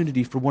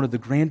opportunity for one of the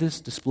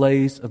grandest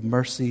displays of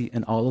mercy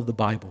in all of the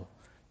Bible,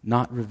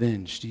 not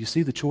revenge. Do you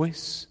see the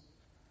choice?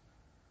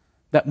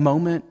 That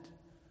moment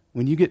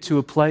when you get to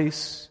a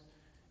place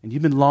and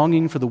you've been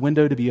longing for the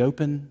window to be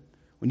open,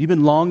 when you've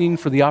been longing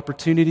for the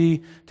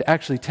opportunity to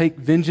actually take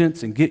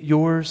vengeance and get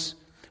yours,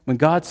 when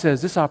God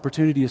says this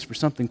opportunity is for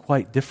something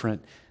quite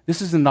different,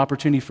 this isn't an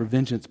opportunity for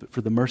vengeance, but for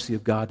the mercy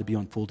of God to be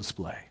on full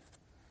display.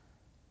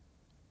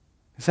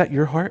 Is that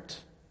your heart?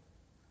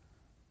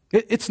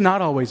 It's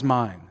not always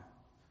mine.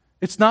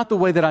 It's not the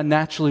way that I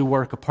naturally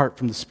work apart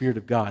from the Spirit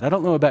of God. I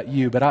don't know about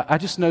you, but I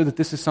just know that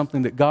this is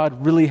something that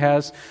God really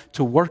has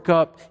to work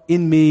up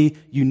in me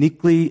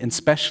uniquely and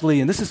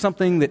specially. And this is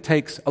something that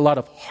takes a lot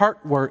of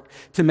heart work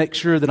to make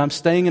sure that I'm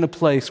staying in a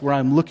place where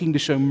I'm looking to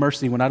show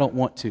mercy when I don't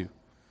want to.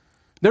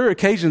 There are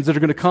occasions that are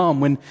going to come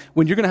when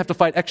you're going to have to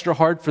fight extra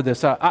hard for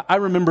this. I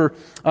remember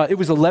it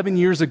was 11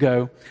 years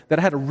ago that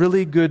I had a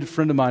really good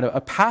friend of mine, a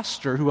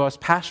pastor who I was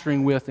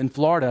pastoring with in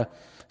Florida,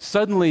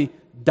 suddenly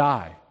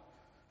die.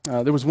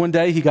 There was one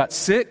day he got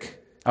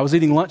sick. I was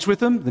eating lunch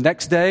with him. The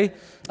next day,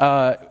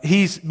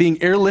 he's being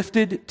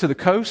airlifted to the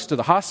coast, to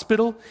the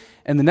hospital.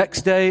 And the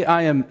next day,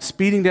 I am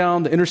speeding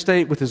down the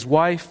interstate with his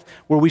wife,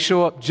 where we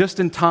show up just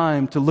in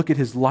time to look at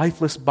his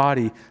lifeless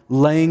body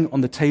laying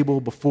on the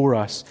table before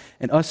us,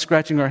 and us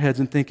scratching our heads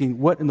and thinking,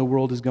 what in the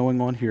world is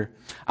going on here?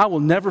 I will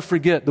never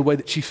forget the way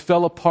that she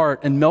fell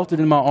apart and melted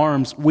in my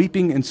arms,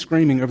 weeping and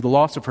screaming over the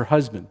loss of her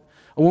husband.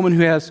 A woman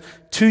who has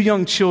 2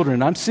 young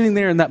children. I'm sitting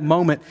there in that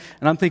moment,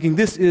 and I'm thinking,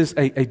 this is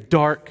a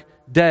dark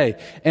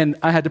day. And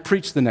I had to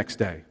preach the next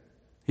day.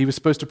 He was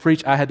supposed to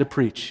preach. I had to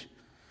preach.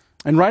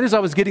 And right as I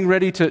was getting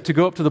ready to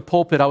go up to the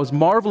pulpit, I was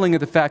marveling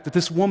at the fact that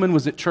this woman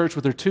was at church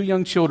with her 2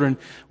 young children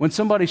when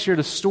somebody shared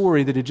a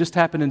story that had just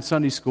happened in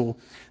Sunday school.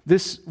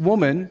 This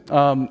woman,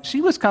 she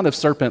was kind of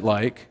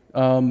serpent-like,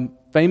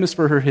 famous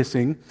for her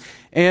hissing,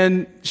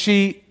 and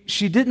she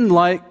didn't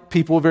like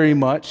people very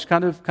much,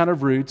 kind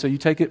of rude, so you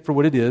take it for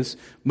what it is.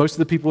 Most of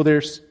the people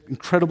there,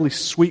 incredibly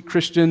sweet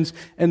Christians,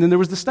 and then there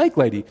was the snake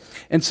lady.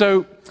 And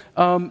so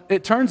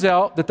it turns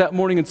out that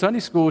morning in Sunday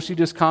school, she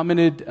just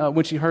commented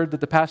when she heard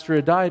that the pastor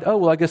had died, oh,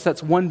 well, I guess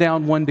that's 1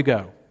 down, 1 to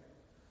go.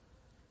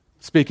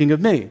 Speaking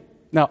of me.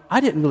 Now, I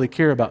didn't really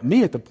care about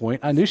me at the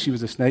point. I knew she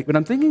was a snake, but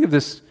I'm thinking of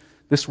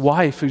this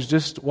wife who's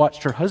just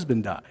watched her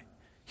husband die,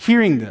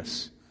 hearing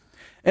this.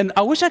 And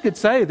I wish I could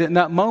say that in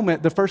that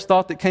moment, the first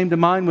thought that came to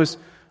mind was,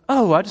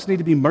 oh, I just need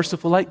to be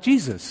merciful like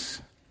Jesus.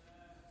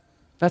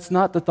 That's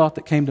not the thought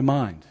that came to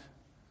mind.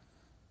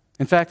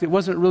 In fact, it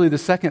wasn't really the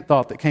second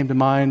thought that came to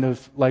mind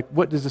of, like,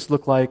 what does this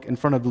look like in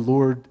front of the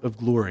Lord of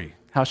glory?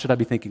 How should I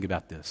be thinking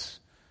about this?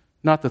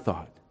 Not the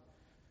thought.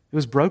 It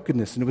was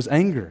brokenness and it was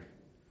anger.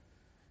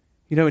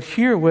 And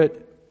here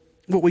what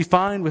we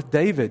find with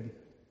David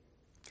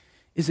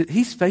is that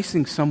he's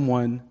facing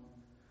someone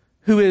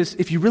who is,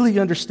 if you really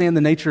understand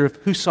the nature of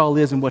who Saul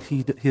is and what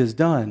he has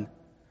done,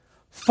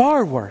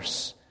 far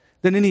worse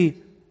than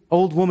any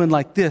old woman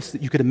like this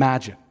that you could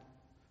imagine.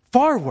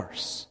 Far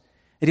worse.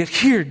 And yet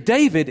here,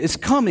 David is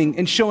coming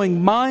and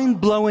showing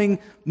mind-blowing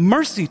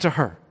mercy to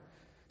her.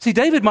 See,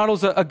 David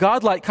models a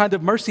godlike kind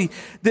of mercy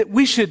that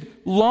we should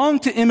long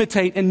to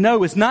imitate and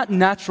know is not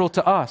natural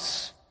to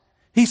us.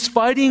 He's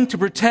fighting to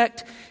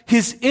protect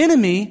his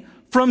enemy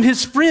from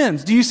his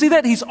friends. Do you see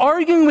that? He's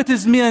arguing with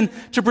his men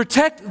to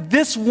protect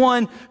this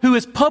one who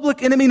is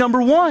public enemy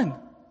number one.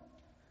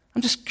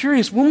 I'm just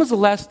curious, when was the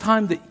last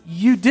time that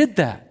you did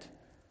that?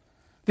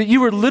 That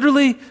you were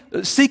literally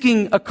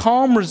seeking a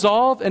calm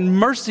resolve and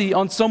mercy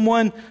on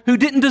someone who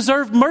didn't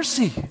deserve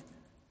mercy?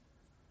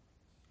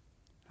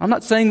 I'm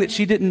not saying that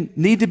she didn't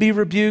need to be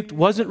rebuked,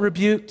 wasn't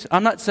rebuked.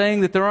 I'm not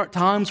saying that there aren't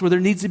times where there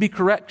needs to be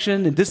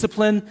correction and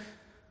discipline.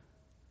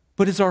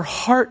 But is our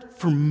heart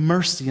for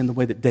mercy in the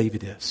way that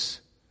David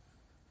is?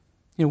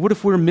 What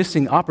if we're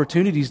missing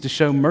opportunities to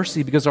show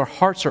mercy because our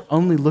hearts are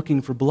only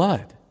looking for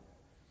blood?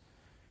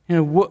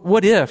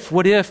 What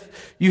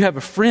if you have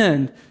a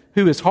friend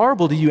who is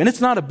horrible to you and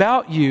it's not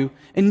about you,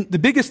 and the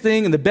biggest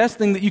thing and the best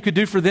thing that you could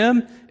do for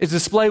them is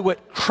display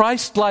what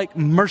Christ-like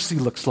mercy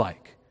looks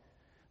like?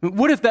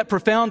 What if that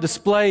profound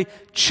display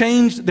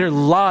changed their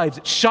lives?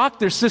 It shocked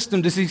their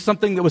system to see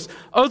something that was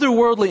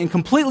otherworldly and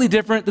completely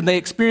different than they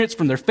experienced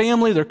from their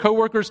family, their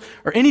coworkers,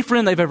 or any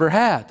friend they've ever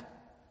had.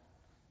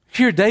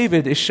 Here,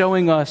 David is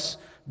showing us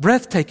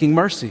breathtaking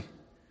mercy.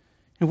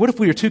 And what if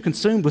we are too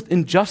consumed with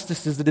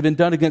injustices that have been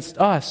done against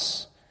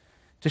us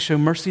to show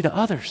mercy to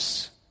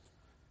others?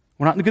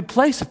 We're not in a good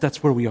place if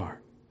that's where we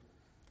are.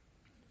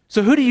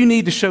 So who do you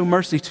need to show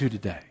mercy to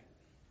today?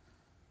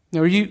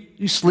 Are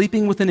you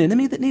sleeping with an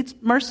enemy that needs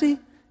mercy?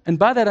 And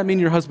by that I mean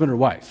your husband or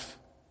wife.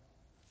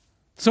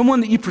 Someone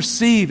that you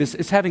perceive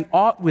as having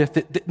aught with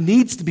that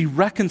needs to be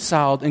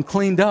reconciled and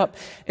cleaned up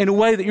in a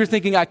way that you're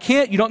thinking, I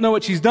can't, you don't know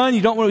what she's done,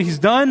 you don't know what he's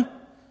done.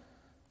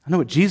 I know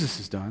what Jesus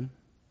has done.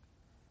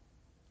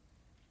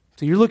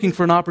 So you're looking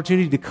for an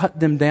opportunity to cut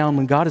them down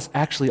when God is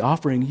actually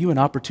offering you an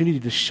opportunity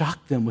to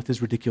shock them with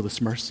his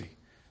ridiculous mercy.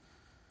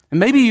 And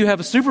maybe you have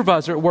a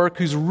supervisor at work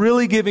who's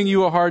really giving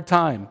you a hard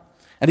time.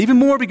 And even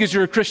more because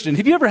you're a Christian.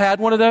 Have you ever had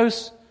one of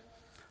those?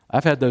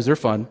 I've had those. They're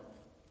fun.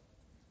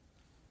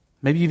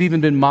 Maybe you've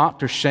even been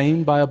mocked or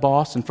shamed by a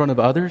boss in front of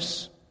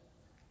others.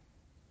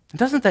 And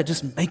doesn't that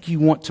just make you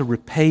want to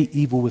repay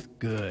evil with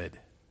good?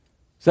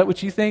 Is that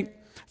what you think?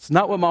 It's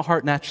not what my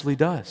heart naturally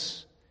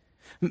does.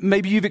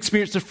 Maybe you've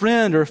experienced a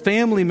friend or a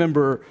family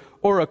member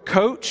or a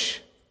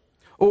coach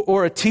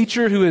or a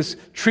teacher who has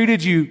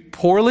treated you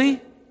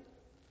poorly.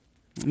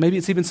 Maybe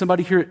it's even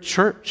somebody here at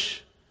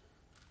church.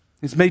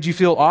 It's made you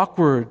feel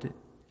awkward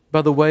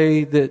by the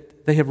way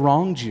that they have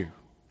wronged you.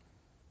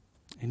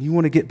 And you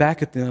want to get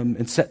back at them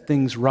and set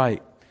things right.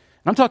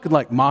 And I'm talking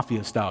like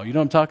mafia style. You know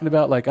what I'm talking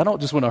about? Like, I don't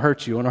just want to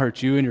hurt you. I want to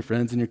hurt you and your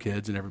friends and your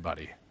kids and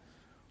everybody.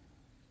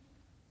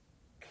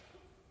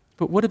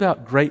 But what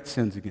about great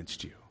sins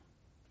against you?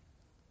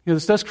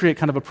 This does create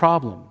kind of a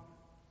problem.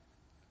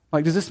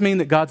 Like, does this mean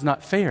that God's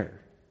not fair?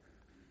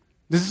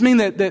 Does this mean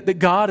that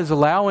God is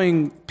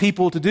allowing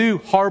people to do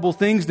horrible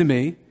things to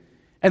me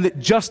and that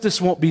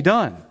justice won't be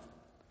done?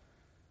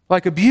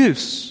 Like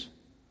abuse.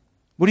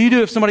 What do you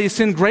do if somebody has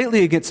sinned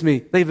greatly against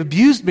me? They've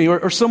abused me,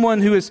 or someone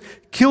who has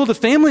killed a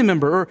family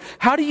member. Or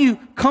how do you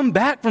come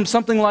back from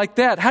something like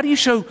that? How do you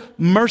show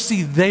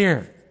mercy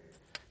there?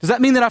 Does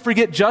that mean that I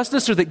forget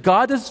justice or that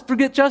God does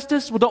forget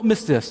justice? Well, don't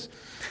miss this.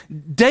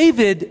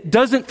 David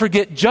doesn't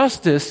forget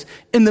justice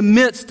in the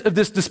midst of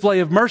this display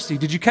of mercy.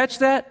 Did you catch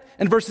that?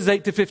 In verses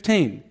 8 to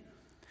 15.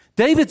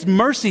 David's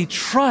mercy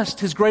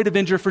trusts his great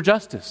avenger for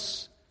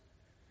justice.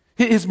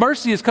 His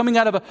mercy is coming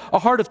out of a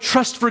heart of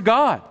trust for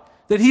God,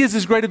 that he is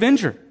his great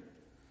avenger.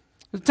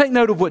 Take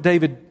note of what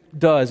David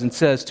does and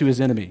says to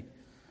his enemy.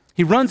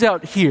 He runs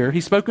out here.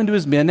 He's spoken to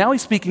his men. Now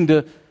he's speaking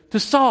to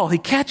Saul. He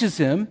catches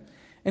him.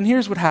 And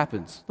here's what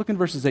happens. Look in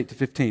verses 8 to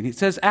 15. It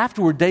says,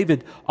 afterward,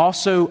 David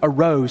also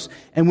arose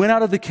and went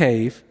out of the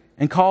cave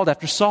and called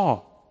after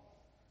Saul,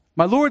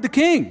 my lord the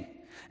king.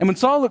 And when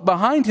Saul looked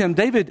behind him,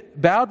 David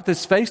bowed with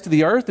his face to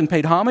the earth and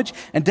paid homage.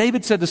 And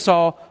David said to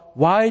Saul,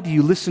 why do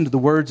you listen to the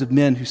words of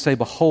men who say,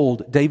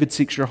 behold, David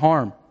seeks your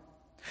harm?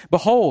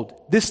 Behold,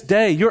 this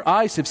day your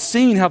eyes have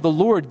seen how the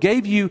Lord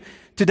gave you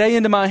today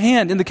into my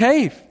hand in the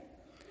cave.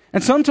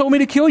 And some told me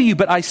to kill you,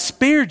 but I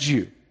spared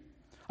you.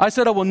 I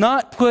said, I will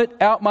not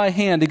put out my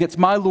hand against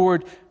my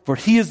Lord, for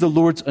he is the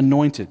Lord's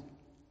anointed.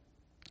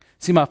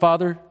 See, my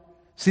father,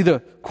 see the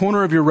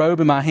corner of your robe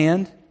in my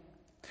hand?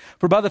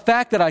 For by the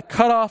fact that I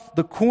cut off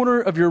the corner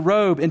of your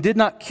robe and did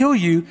not kill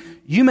you,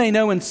 you may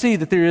know and see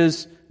that there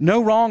is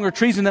no wrong or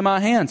treason in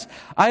my hands.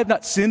 I have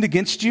not sinned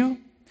against you,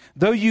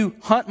 Though you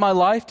hunt my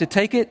life to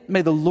take it,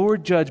 may the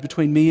Lord judge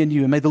between me and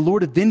you, and may the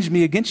Lord avenge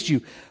me against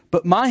you.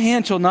 But my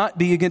hand shall not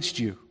be against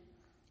you.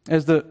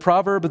 As the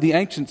proverb of the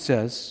ancient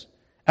says,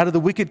 out of the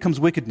wicked comes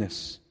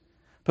wickedness.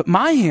 But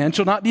my hand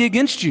shall not be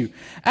against you.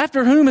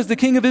 After whom has the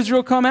king of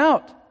Israel come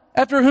out?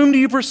 After whom do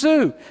you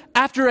pursue?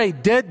 After a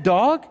dead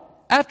dog?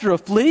 After a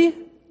flea?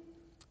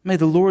 May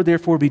the Lord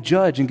therefore be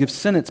judge and give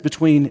sentence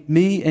between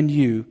me and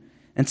you,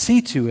 and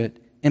see to it,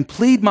 and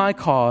plead my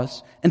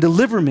cause, and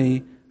deliver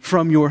me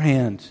from your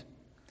hand.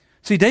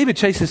 See, David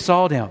chases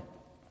Saul down.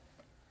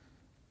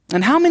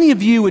 And how many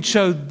of you would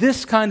show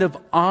this kind of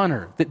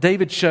honor that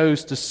David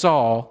shows to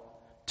Saul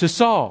to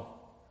Saul?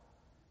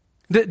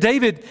 That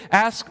David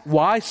asks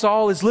why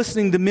Saul is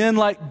listening to men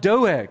like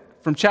Doeg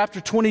from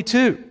chapter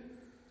 22,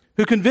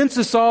 who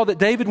convinces Saul that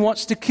David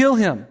wants to kill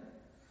him.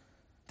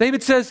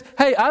 David says,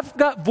 hey, I've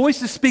got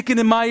voices speaking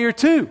in my ear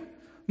too.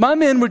 My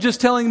men were just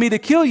telling me to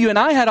kill you, and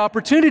I had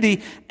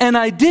opportunity, and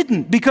I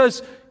didn't,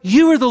 because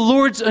you are the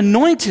Lord's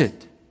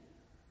anointed.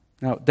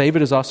 Now,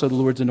 David is also the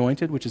Lord's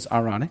anointed, which is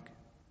ironic.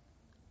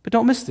 But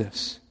don't miss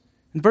this.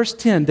 In verse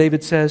 10,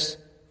 David says,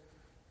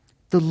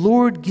 the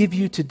Lord give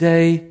you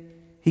today,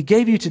 He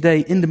gave you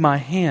today into my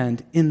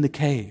hand in the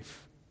cave.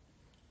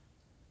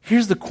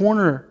 Here's the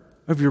corner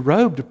of your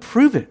robe to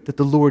prove it, that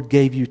the Lord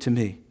gave you to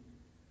me.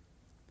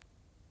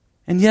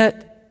 And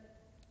yet,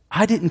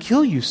 I didn't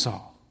kill you,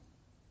 Saul.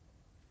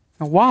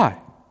 Now, why?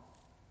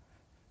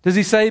 Does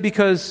he say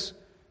because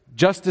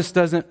justice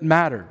doesn't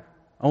matter,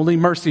 only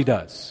mercy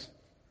does?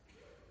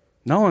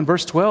 No, in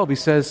verse 12 he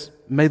says,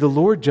 may the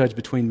Lord judge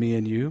between me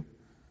and you.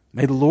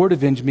 May the Lord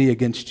avenge me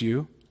against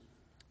you.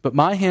 But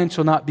my hand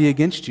shall not be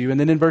against you. And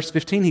then in verse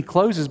 15 he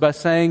closes by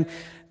saying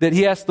that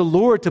he asked the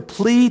Lord to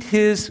plead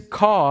his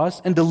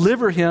cause and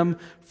deliver him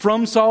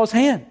from Saul's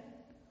hand.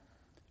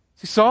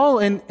 See, Saul,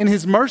 in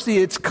his mercy,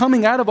 it's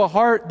coming out of a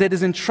heart that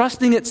is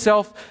entrusting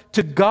itself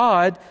to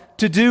God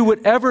to do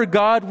whatever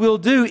God will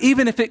do,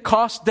 even if it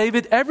costs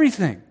David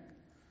everything.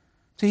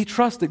 See, he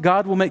trusts that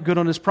God will make good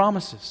on his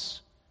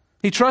promises.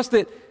 He trusts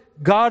that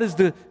God is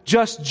the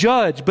just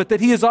judge, but that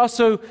he is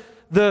also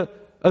the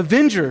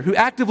avenger who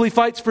actively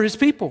fights for his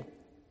people.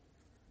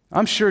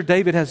 I'm sure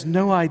David has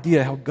no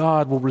idea how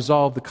God will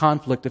resolve the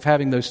conflict of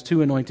having those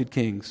two anointed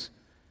kings.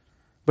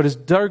 But as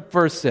Doug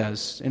Firth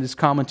says in his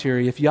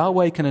commentary, if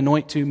Yahweh can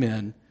anoint two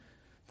men,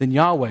 then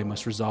Yahweh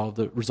must resolve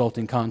the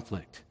resulting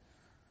conflict.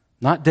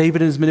 Not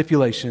David and his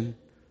manipulation,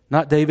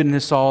 not David and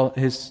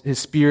his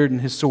spear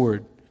and his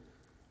sword.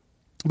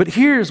 But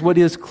here's what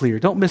is clear.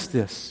 Don't miss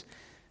this.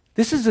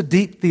 This is a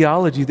deep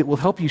theology that will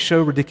help you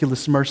show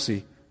ridiculous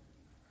mercy.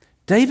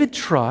 David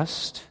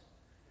trusts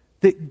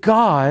that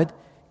God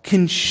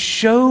can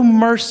show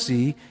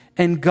mercy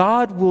and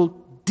God will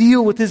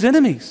deal with his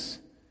enemies.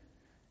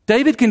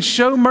 David can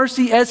show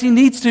mercy as he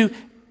needs to,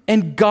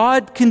 and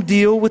God can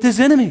deal with his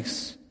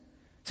enemies.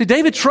 See,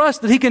 David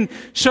trusts that he can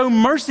show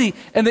mercy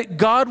and that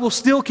God will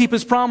still keep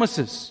his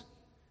promises.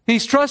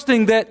 He's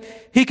trusting that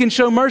he can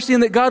show mercy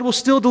and that God will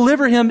still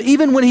deliver him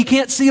even when he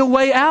can't see a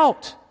way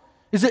out.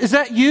 Is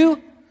that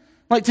you?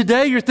 Like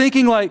today you're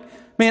thinking like,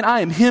 man,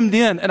 I am hemmed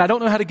in and I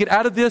don't know how to get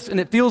out of this, and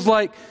it feels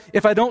like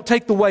if I don't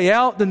take the way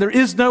out, then there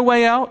is no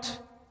way out.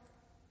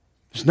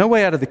 There's no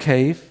way out of the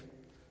cave.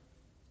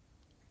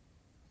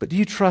 But do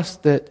you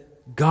trust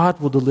that God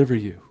will deliver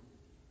you?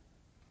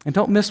 And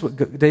don't miss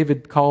what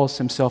David calls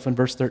himself in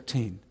verse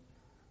 13.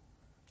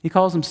 He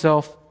calls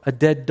himself a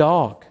dead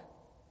dog.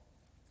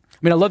 I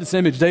mean, I love this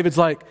image. David's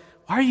like,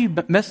 why are you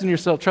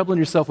troubling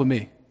yourself with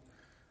me?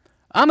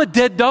 I'm a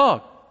dead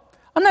dog.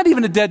 I'm not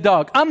even a dead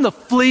dog. I'm the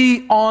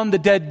flea on the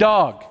dead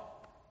dog.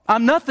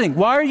 I'm nothing.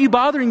 Why are you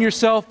bothering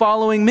yourself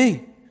following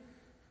me?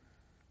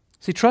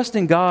 See,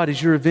 trusting God as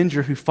your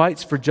avenger who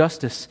fights for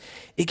justice,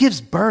 it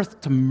gives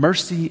birth to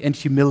mercy and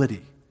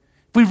humility.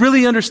 If we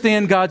really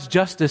understand God's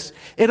justice,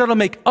 it ought to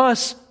make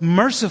us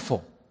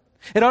merciful.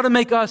 It ought to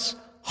make us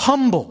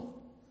humble.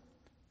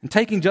 And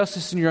taking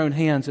justice in your own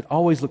hands, it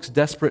always looks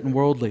desperate and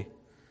worldly.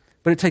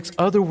 But it takes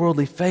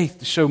otherworldly faith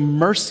to show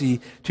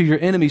mercy to your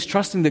enemies,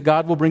 trusting that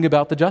God will bring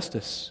about the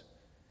justice.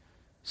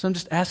 So I'm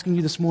just asking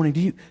you this morning,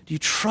 do you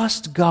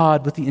trust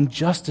God with the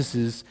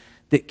injustices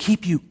that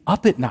keep you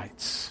up at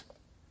nights?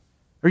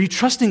 Are you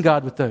trusting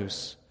God with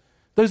those?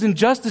 Those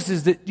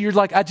injustices that you're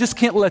like, I just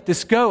can't let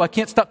this go. I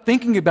can't stop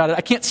thinking about it.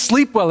 I can't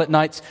sleep well at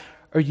nights.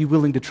 Are you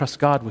willing to trust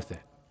God with it?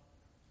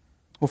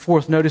 Well,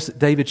 fourth, notice that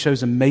David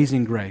shows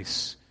amazing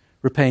grace,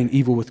 repaying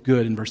evil with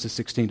good in verses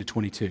 16 to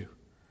 22.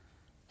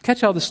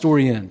 Catch how the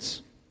story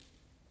ends.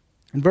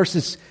 In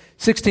verses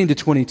 16 to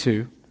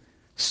 22,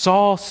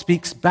 Saul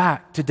speaks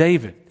back to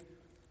David.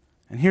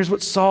 And here's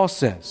what Saul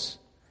says.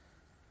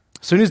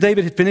 As soon as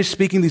David had finished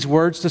speaking these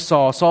words to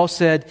Saul, Saul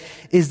said,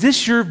 "Is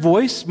this your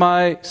voice,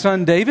 my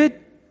son David?"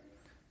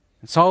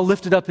 And Saul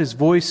lifted up his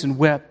voice and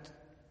wept.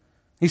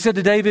 He said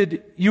to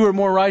David, "You are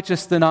more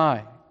righteous than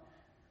I,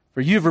 for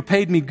you have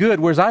repaid me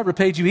good, whereas I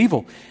repaid you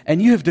evil.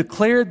 And you have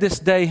declared this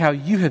day how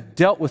you have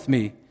dealt with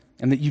me,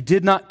 and that you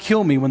did not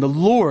kill me when the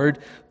Lord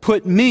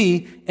put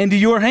me into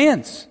your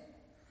hands.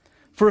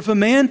 For if a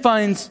man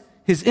finds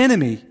his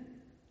enemy,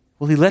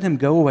 will he let him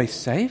go away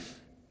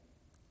safe?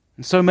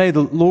 And so may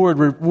the Lord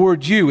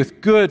reward you with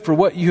good for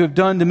what you have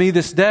done to me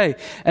this day.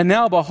 And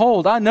now,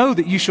 behold, I know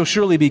that you shall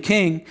surely be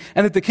king,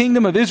 and that the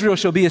kingdom of Israel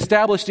shall be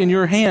established in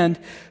your hand.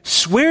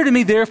 Swear to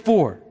me,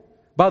 therefore,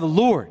 by the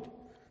Lord,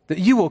 that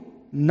you will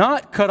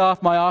not cut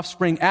off my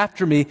offspring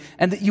after me,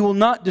 and that you will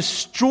not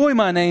destroy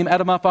my name out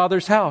of my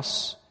father's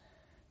house.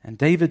 And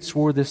David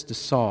swore this to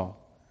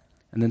Saul.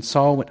 And then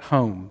Saul went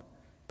home.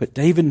 But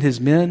David and his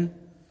men,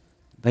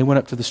 they went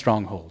up to the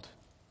stronghold.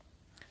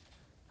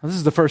 Now, this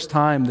is the first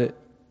time that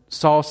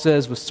Saul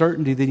says with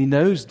certainty that he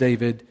knows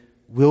David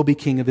will be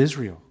king of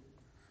Israel.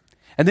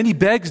 And then he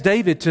begs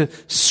David to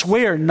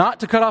swear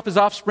not to cut off his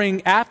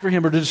offspring after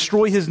him or to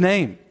destroy his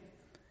name.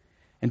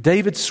 And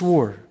David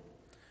swore.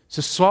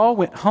 So Saul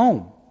went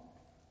home.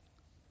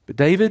 But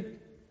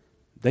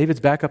David's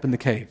back up in the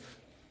cave.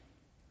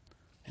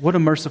 What a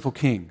merciful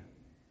king.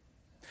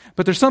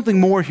 But there's something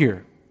more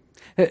here.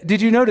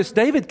 Did you notice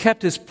David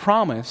kept his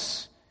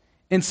promise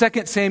in 2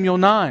 Samuel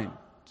 9?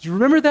 Do you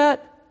remember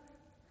that?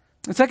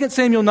 In 2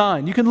 Samuel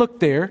 9, you can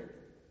look there.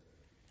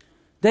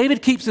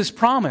 David keeps his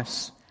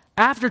promise.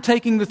 After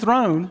taking the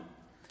throne,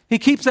 he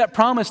keeps that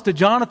promise to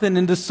Jonathan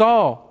and to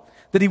Saul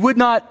that he would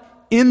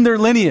not end their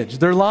lineage,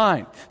 their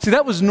line. See,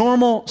 that was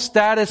normal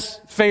status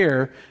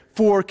fare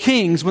for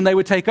kings when they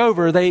would take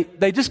over.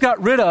 They just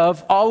got rid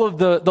of all of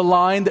the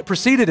line that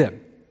preceded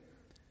him.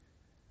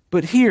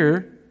 But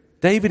here,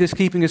 David is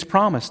keeping his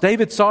promise.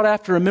 David sought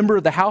after a member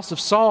of the house of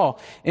Saul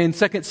in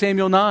 2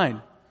 Samuel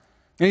 9.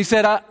 And he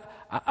said,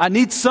 I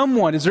need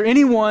someone. Is there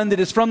anyone that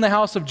is from the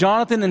house of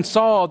Jonathan and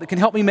Saul that can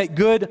help me make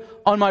good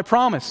on my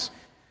promise?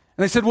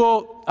 And they said,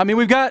 well,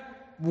 we've got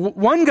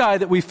one guy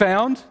that we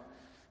found.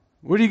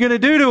 What are you going to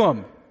do to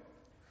him?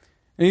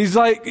 And he's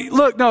like,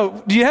 look,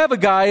 no, do you have a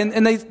guy?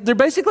 And they're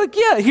basically like,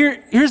 yeah,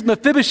 here's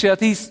Mephibosheth.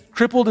 He's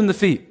crippled in the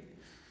feet.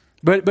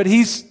 But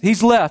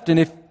he's left. And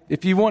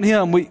if you want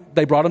him,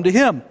 they brought him to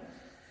him.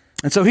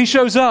 And so he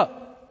shows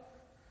up.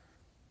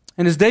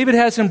 And as David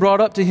has him brought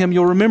up to him,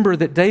 you'll remember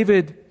that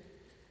David,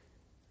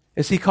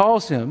 as he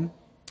calls him,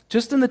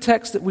 just in the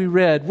text that we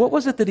read, what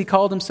was it that he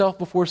called himself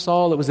before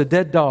Saul? It was a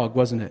dead dog,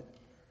 wasn't it?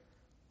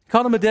 He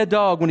called him a dead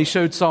dog when he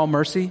showed Saul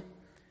mercy.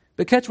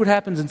 But catch what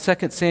happens in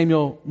 2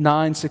 Samuel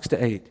 9,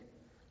 6-8.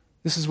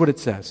 This is what it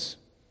says.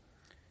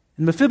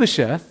 And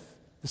Mephibosheth,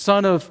 the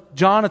son of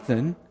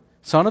Jonathan,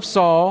 son of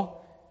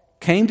Saul,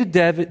 came to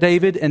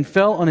David and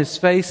fell on his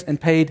face and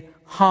paid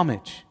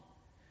homage.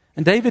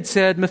 And David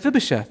said,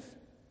 Mephibosheth.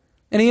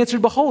 And he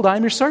answered, behold, I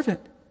am your servant.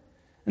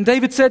 And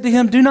David said to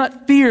him, do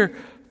not fear,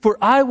 for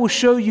I will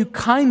show you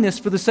kindness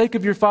for the sake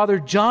of your father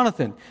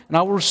Jonathan, and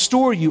I will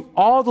restore you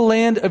all the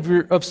land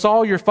of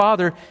Saul your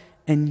father,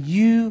 and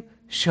you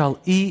shall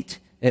eat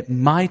at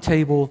my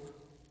table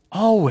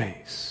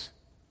always.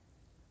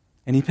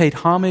 And he paid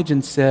homage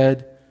and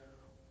said,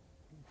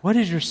 what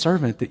is your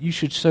servant that you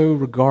should show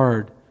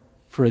regard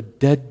for a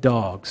dead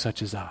dog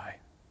such as I?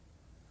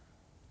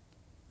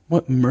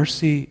 What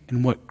mercy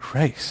and what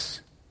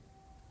grace.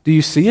 Do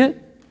you see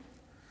it?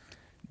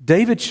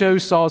 David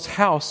shows Saul's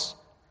house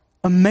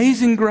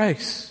amazing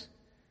grace,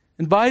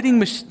 inviting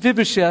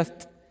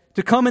Mephibosheth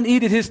to come and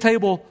eat at his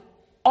table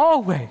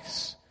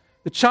always.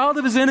 The child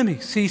of his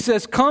enemies. He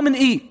says, come and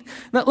eat.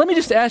 Now, let me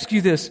just ask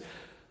you this.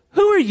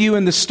 Who are you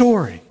in the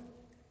story?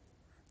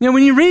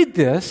 When you read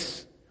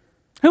this,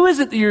 who is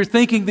it that you're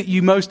thinking that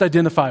you most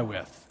identify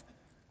with?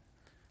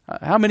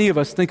 How many of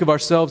us think of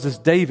ourselves as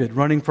David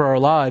running for our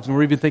lives, and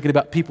we're even thinking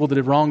about people that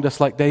have wronged us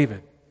like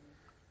David?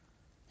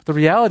 But the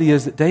reality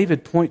is that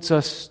David points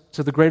us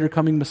to the greater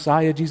coming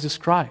Messiah, Jesus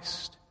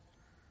Christ,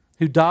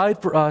 who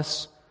died for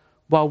us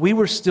while we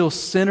were still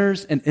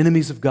sinners and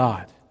enemies of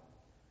God.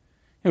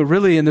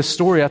 Really, in this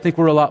story, I think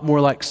we're a lot more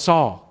like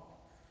Saul.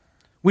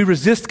 We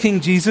resist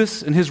King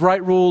Jesus and his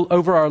right rule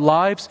over our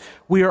lives.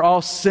 We are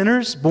all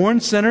sinners,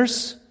 born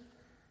sinners.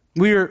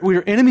 We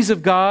are enemies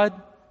of God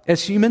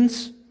as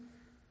humans.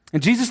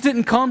 And Jesus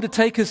didn't come to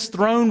take his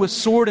throne with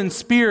sword and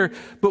spear,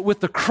 but with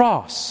the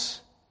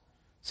cross.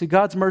 See,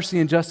 God's mercy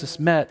and justice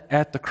met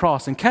at the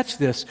cross. And catch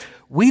this,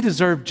 we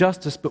deserve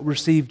justice, but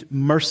received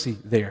mercy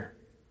there.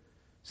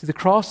 See, the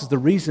cross is the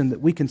reason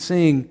that we can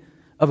sing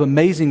of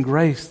amazing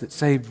grace that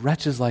saved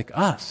wretches like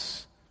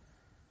us.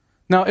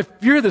 Now, if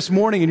you're here this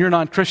morning and you're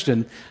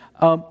non-Christian,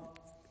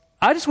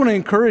 I just want to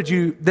encourage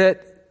you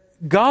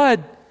that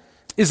God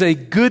is a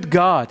good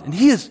God and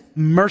He is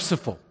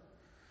merciful.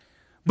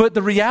 But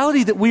the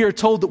reality that we are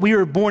told that we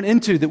are born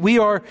into, that we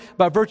are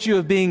by virtue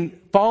of being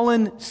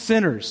fallen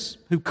sinners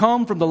who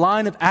come from the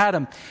line of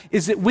Adam,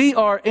 is that we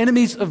are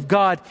enemies of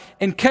God.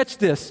 And catch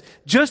this,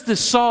 just as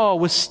Saul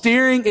was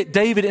staring at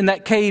David in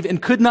that cave and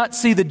could not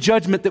see the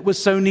judgment that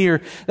was so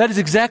near, that is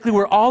exactly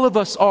where all of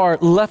us are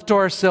left to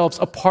ourselves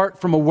apart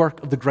from a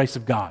work of the grace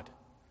of God.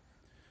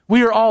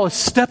 We are all a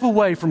step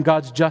away from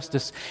God's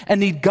justice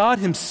and need God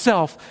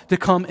Himself to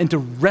come and to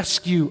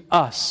rescue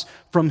us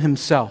from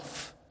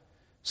Himself.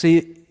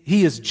 See,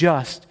 He is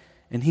just,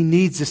 and He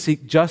needs to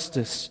seek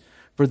justice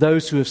for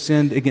those who have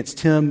sinned against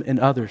Him and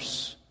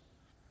others.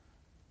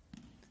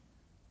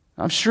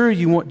 I'm sure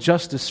you want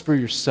justice for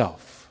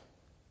yourself.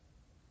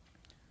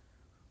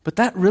 But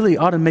that really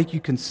ought to make you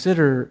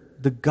consider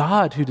the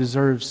God who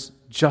deserves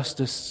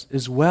justice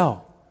as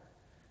well.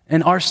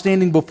 And our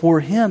standing before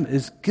Him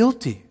is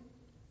guilty.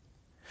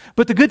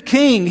 But the good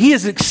King, He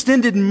has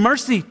extended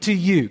mercy to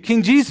you,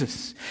 King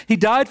Jesus. He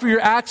died for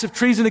your acts of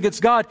treason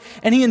against God,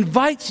 and He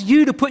invites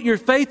you to put your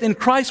faith in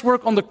Christ's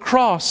work on the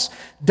cross,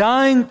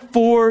 dying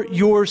for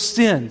your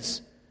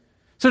sins.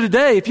 So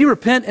today, if you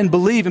repent and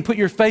believe and put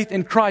your faith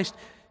in Christ,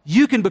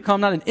 you can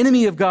become not an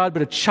enemy of God,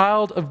 but a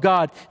child of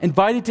God,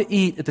 invited to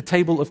eat at the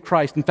table of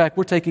Christ. In fact,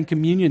 we're taking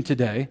communion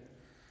today.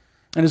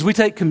 And as we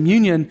take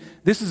communion,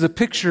 this is a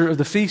picture of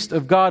the feast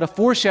of God, a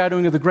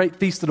foreshadowing of the great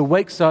feast that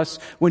awaits us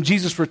when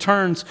Jesus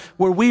returns,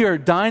 where we are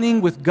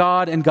dining with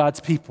God and God's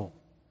people.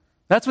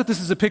 That's what this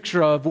is a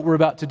picture of, what we're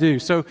about to do.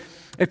 So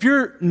if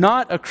you're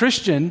not a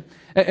Christian,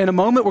 in a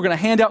moment we're going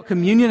to hand out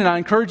communion, and I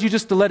encourage you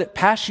just to let it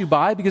pass you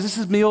by, because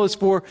this meal is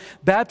for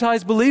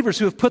baptized believers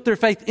who have put their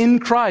faith in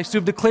Christ, who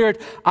have declared,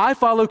 I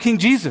follow King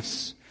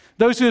Jesus.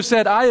 Those who have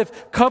said, I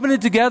have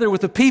covenanted together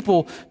with the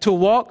people to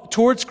walk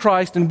towards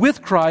Christ and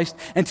with Christ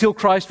until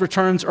Christ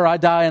returns or I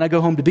die and I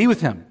go home to be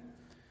with Him.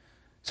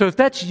 So if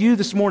that's you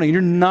this morning,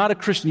 you're not a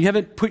Christian, you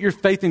haven't put your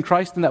faith in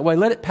Christ in that way,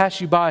 let it pass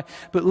you by.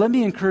 But let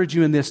me encourage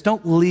you in this.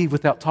 Don't leave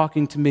without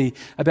talking to me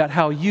about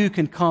how you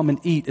can come and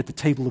eat at the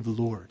table of the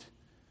Lord.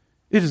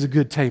 It is a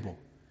good table.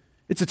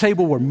 It's a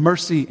table where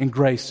mercy and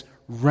grace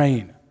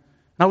reign. And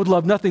I would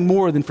love nothing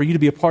more than for you to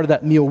be a part of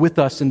that meal with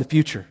us in the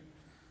future.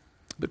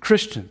 But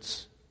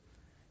Christians,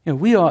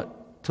 we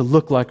ought to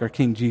look like our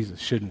King Jesus,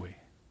 shouldn't we?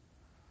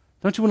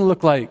 Don't you want to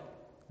look like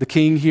the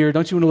King here?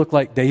 Don't you want to look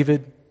like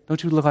David?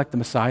 Don't you want to look like the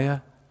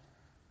Messiah?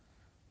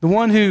 The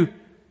one who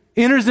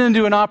enters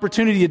into an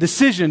opportunity, a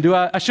decision. Do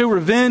I show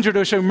revenge or do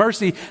I show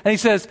mercy? And He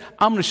says,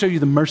 I'm going to show you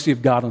the mercy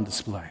of God on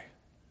display.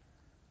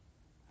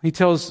 He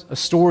tells a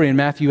story in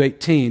Matthew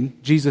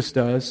 18, Jesus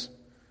does,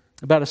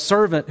 about a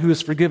servant who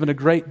is forgiven a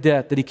great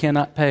debt that he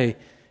cannot pay.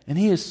 And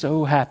he is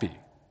so happy.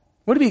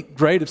 Wouldn't it be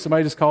great if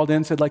somebody just called in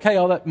and said, like, hey,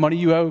 all that money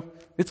you owe,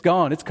 it's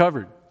gone, it's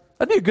covered.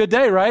 That'd be a good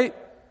day, right?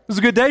 It was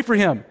a good day for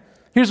him.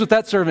 Here's what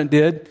that servant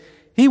did.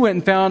 He went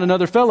and found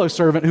another fellow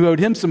servant who owed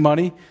him some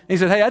money. And he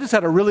said, hey, I just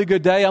had a really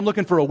good day. I'm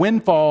looking for a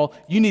windfall.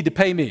 You need to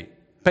pay me.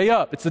 Pay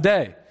up. It's the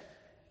day.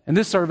 And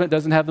this servant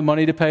doesn't have the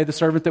money to pay the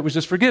servant that was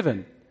just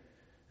forgiven.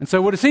 And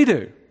so what does he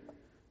do?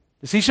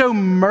 Does he show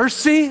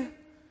mercy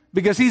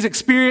because he's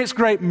experienced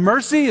great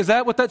mercy? Is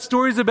that what that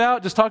story is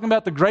about? Just talking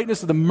about the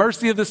greatness of the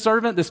mercy of this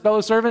servant, this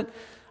fellow servant?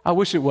 I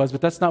wish it was,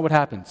 but that's not what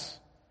happens.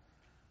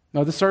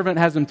 No, the servant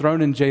has him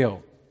thrown in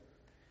jail.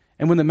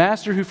 And when the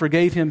master who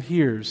forgave him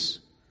hears,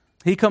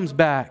 he comes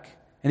back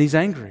and he's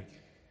angry.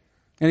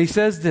 And he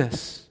says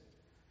this,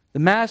 the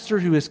master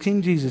who is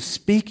King Jesus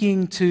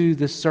speaking to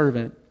this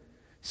servant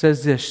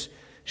says this,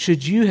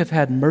 should you have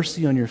had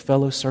mercy on your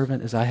fellow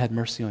servant as I had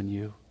mercy on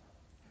you?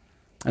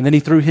 And then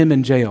he threw him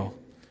in jail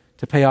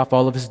to pay off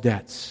all of his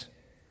debts.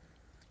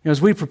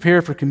 As we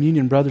prepare for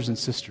communion, brothers and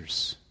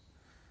sisters,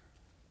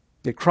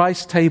 at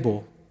Christ's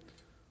table,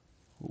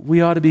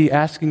 we ought to be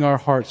asking our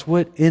hearts,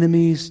 what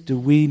enemies do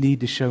we need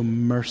to show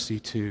mercy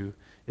to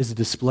as a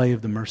display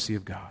of the mercy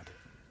of God?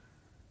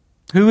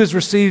 Who has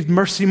received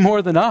mercy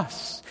more than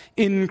us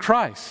in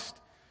Christ?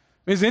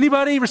 Has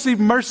anybody received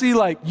mercy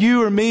like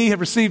you or me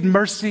have received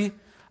mercy?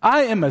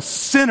 I am a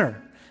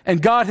sinner. And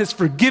God has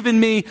forgiven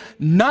me,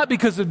 not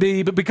because of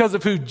me, but because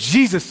of who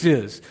Jesus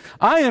is.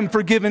 I am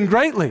forgiven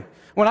greatly.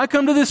 When I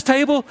come to this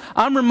table,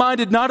 I'm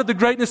reminded not of the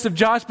greatness of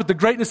Josh, but the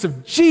greatness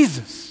of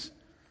Jesus.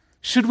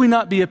 Should we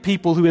not be a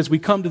people who, as we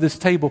come to this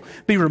table,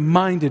 be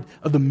reminded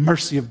of the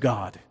mercy of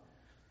God?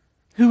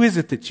 Who is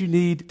it that you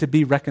need to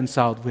be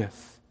reconciled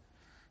with?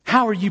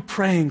 How are you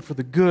praying for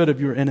the good of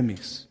your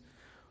enemies?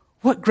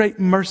 What great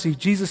mercy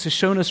Jesus has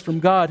shown us from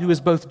God, who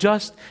is both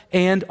just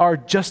and our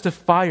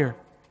justifier.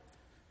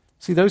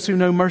 See, those who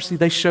know mercy,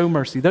 they show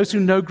mercy. Those who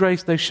know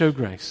grace, they show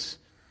grace.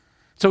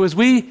 So as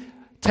we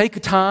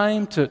take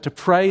time to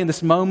pray in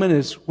this moment,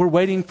 as we're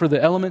waiting for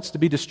the elements to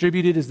be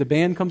distributed, as the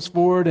band comes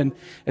forward and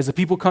as the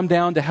people come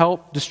down to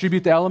help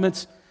distribute the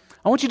elements,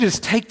 I want you to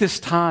just take this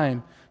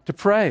time to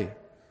pray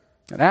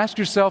and ask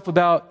yourself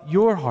about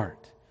your heart.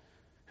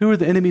 Who are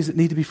the enemies that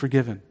need to be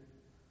forgiven?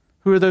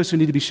 Who are those who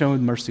need to be shown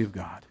the mercy of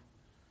God?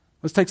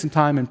 Let's take some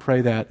time and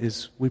pray that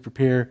as we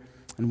prepare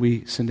and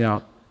we send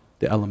out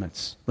the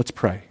elements. Let's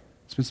pray.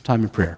 Spend some time in prayer.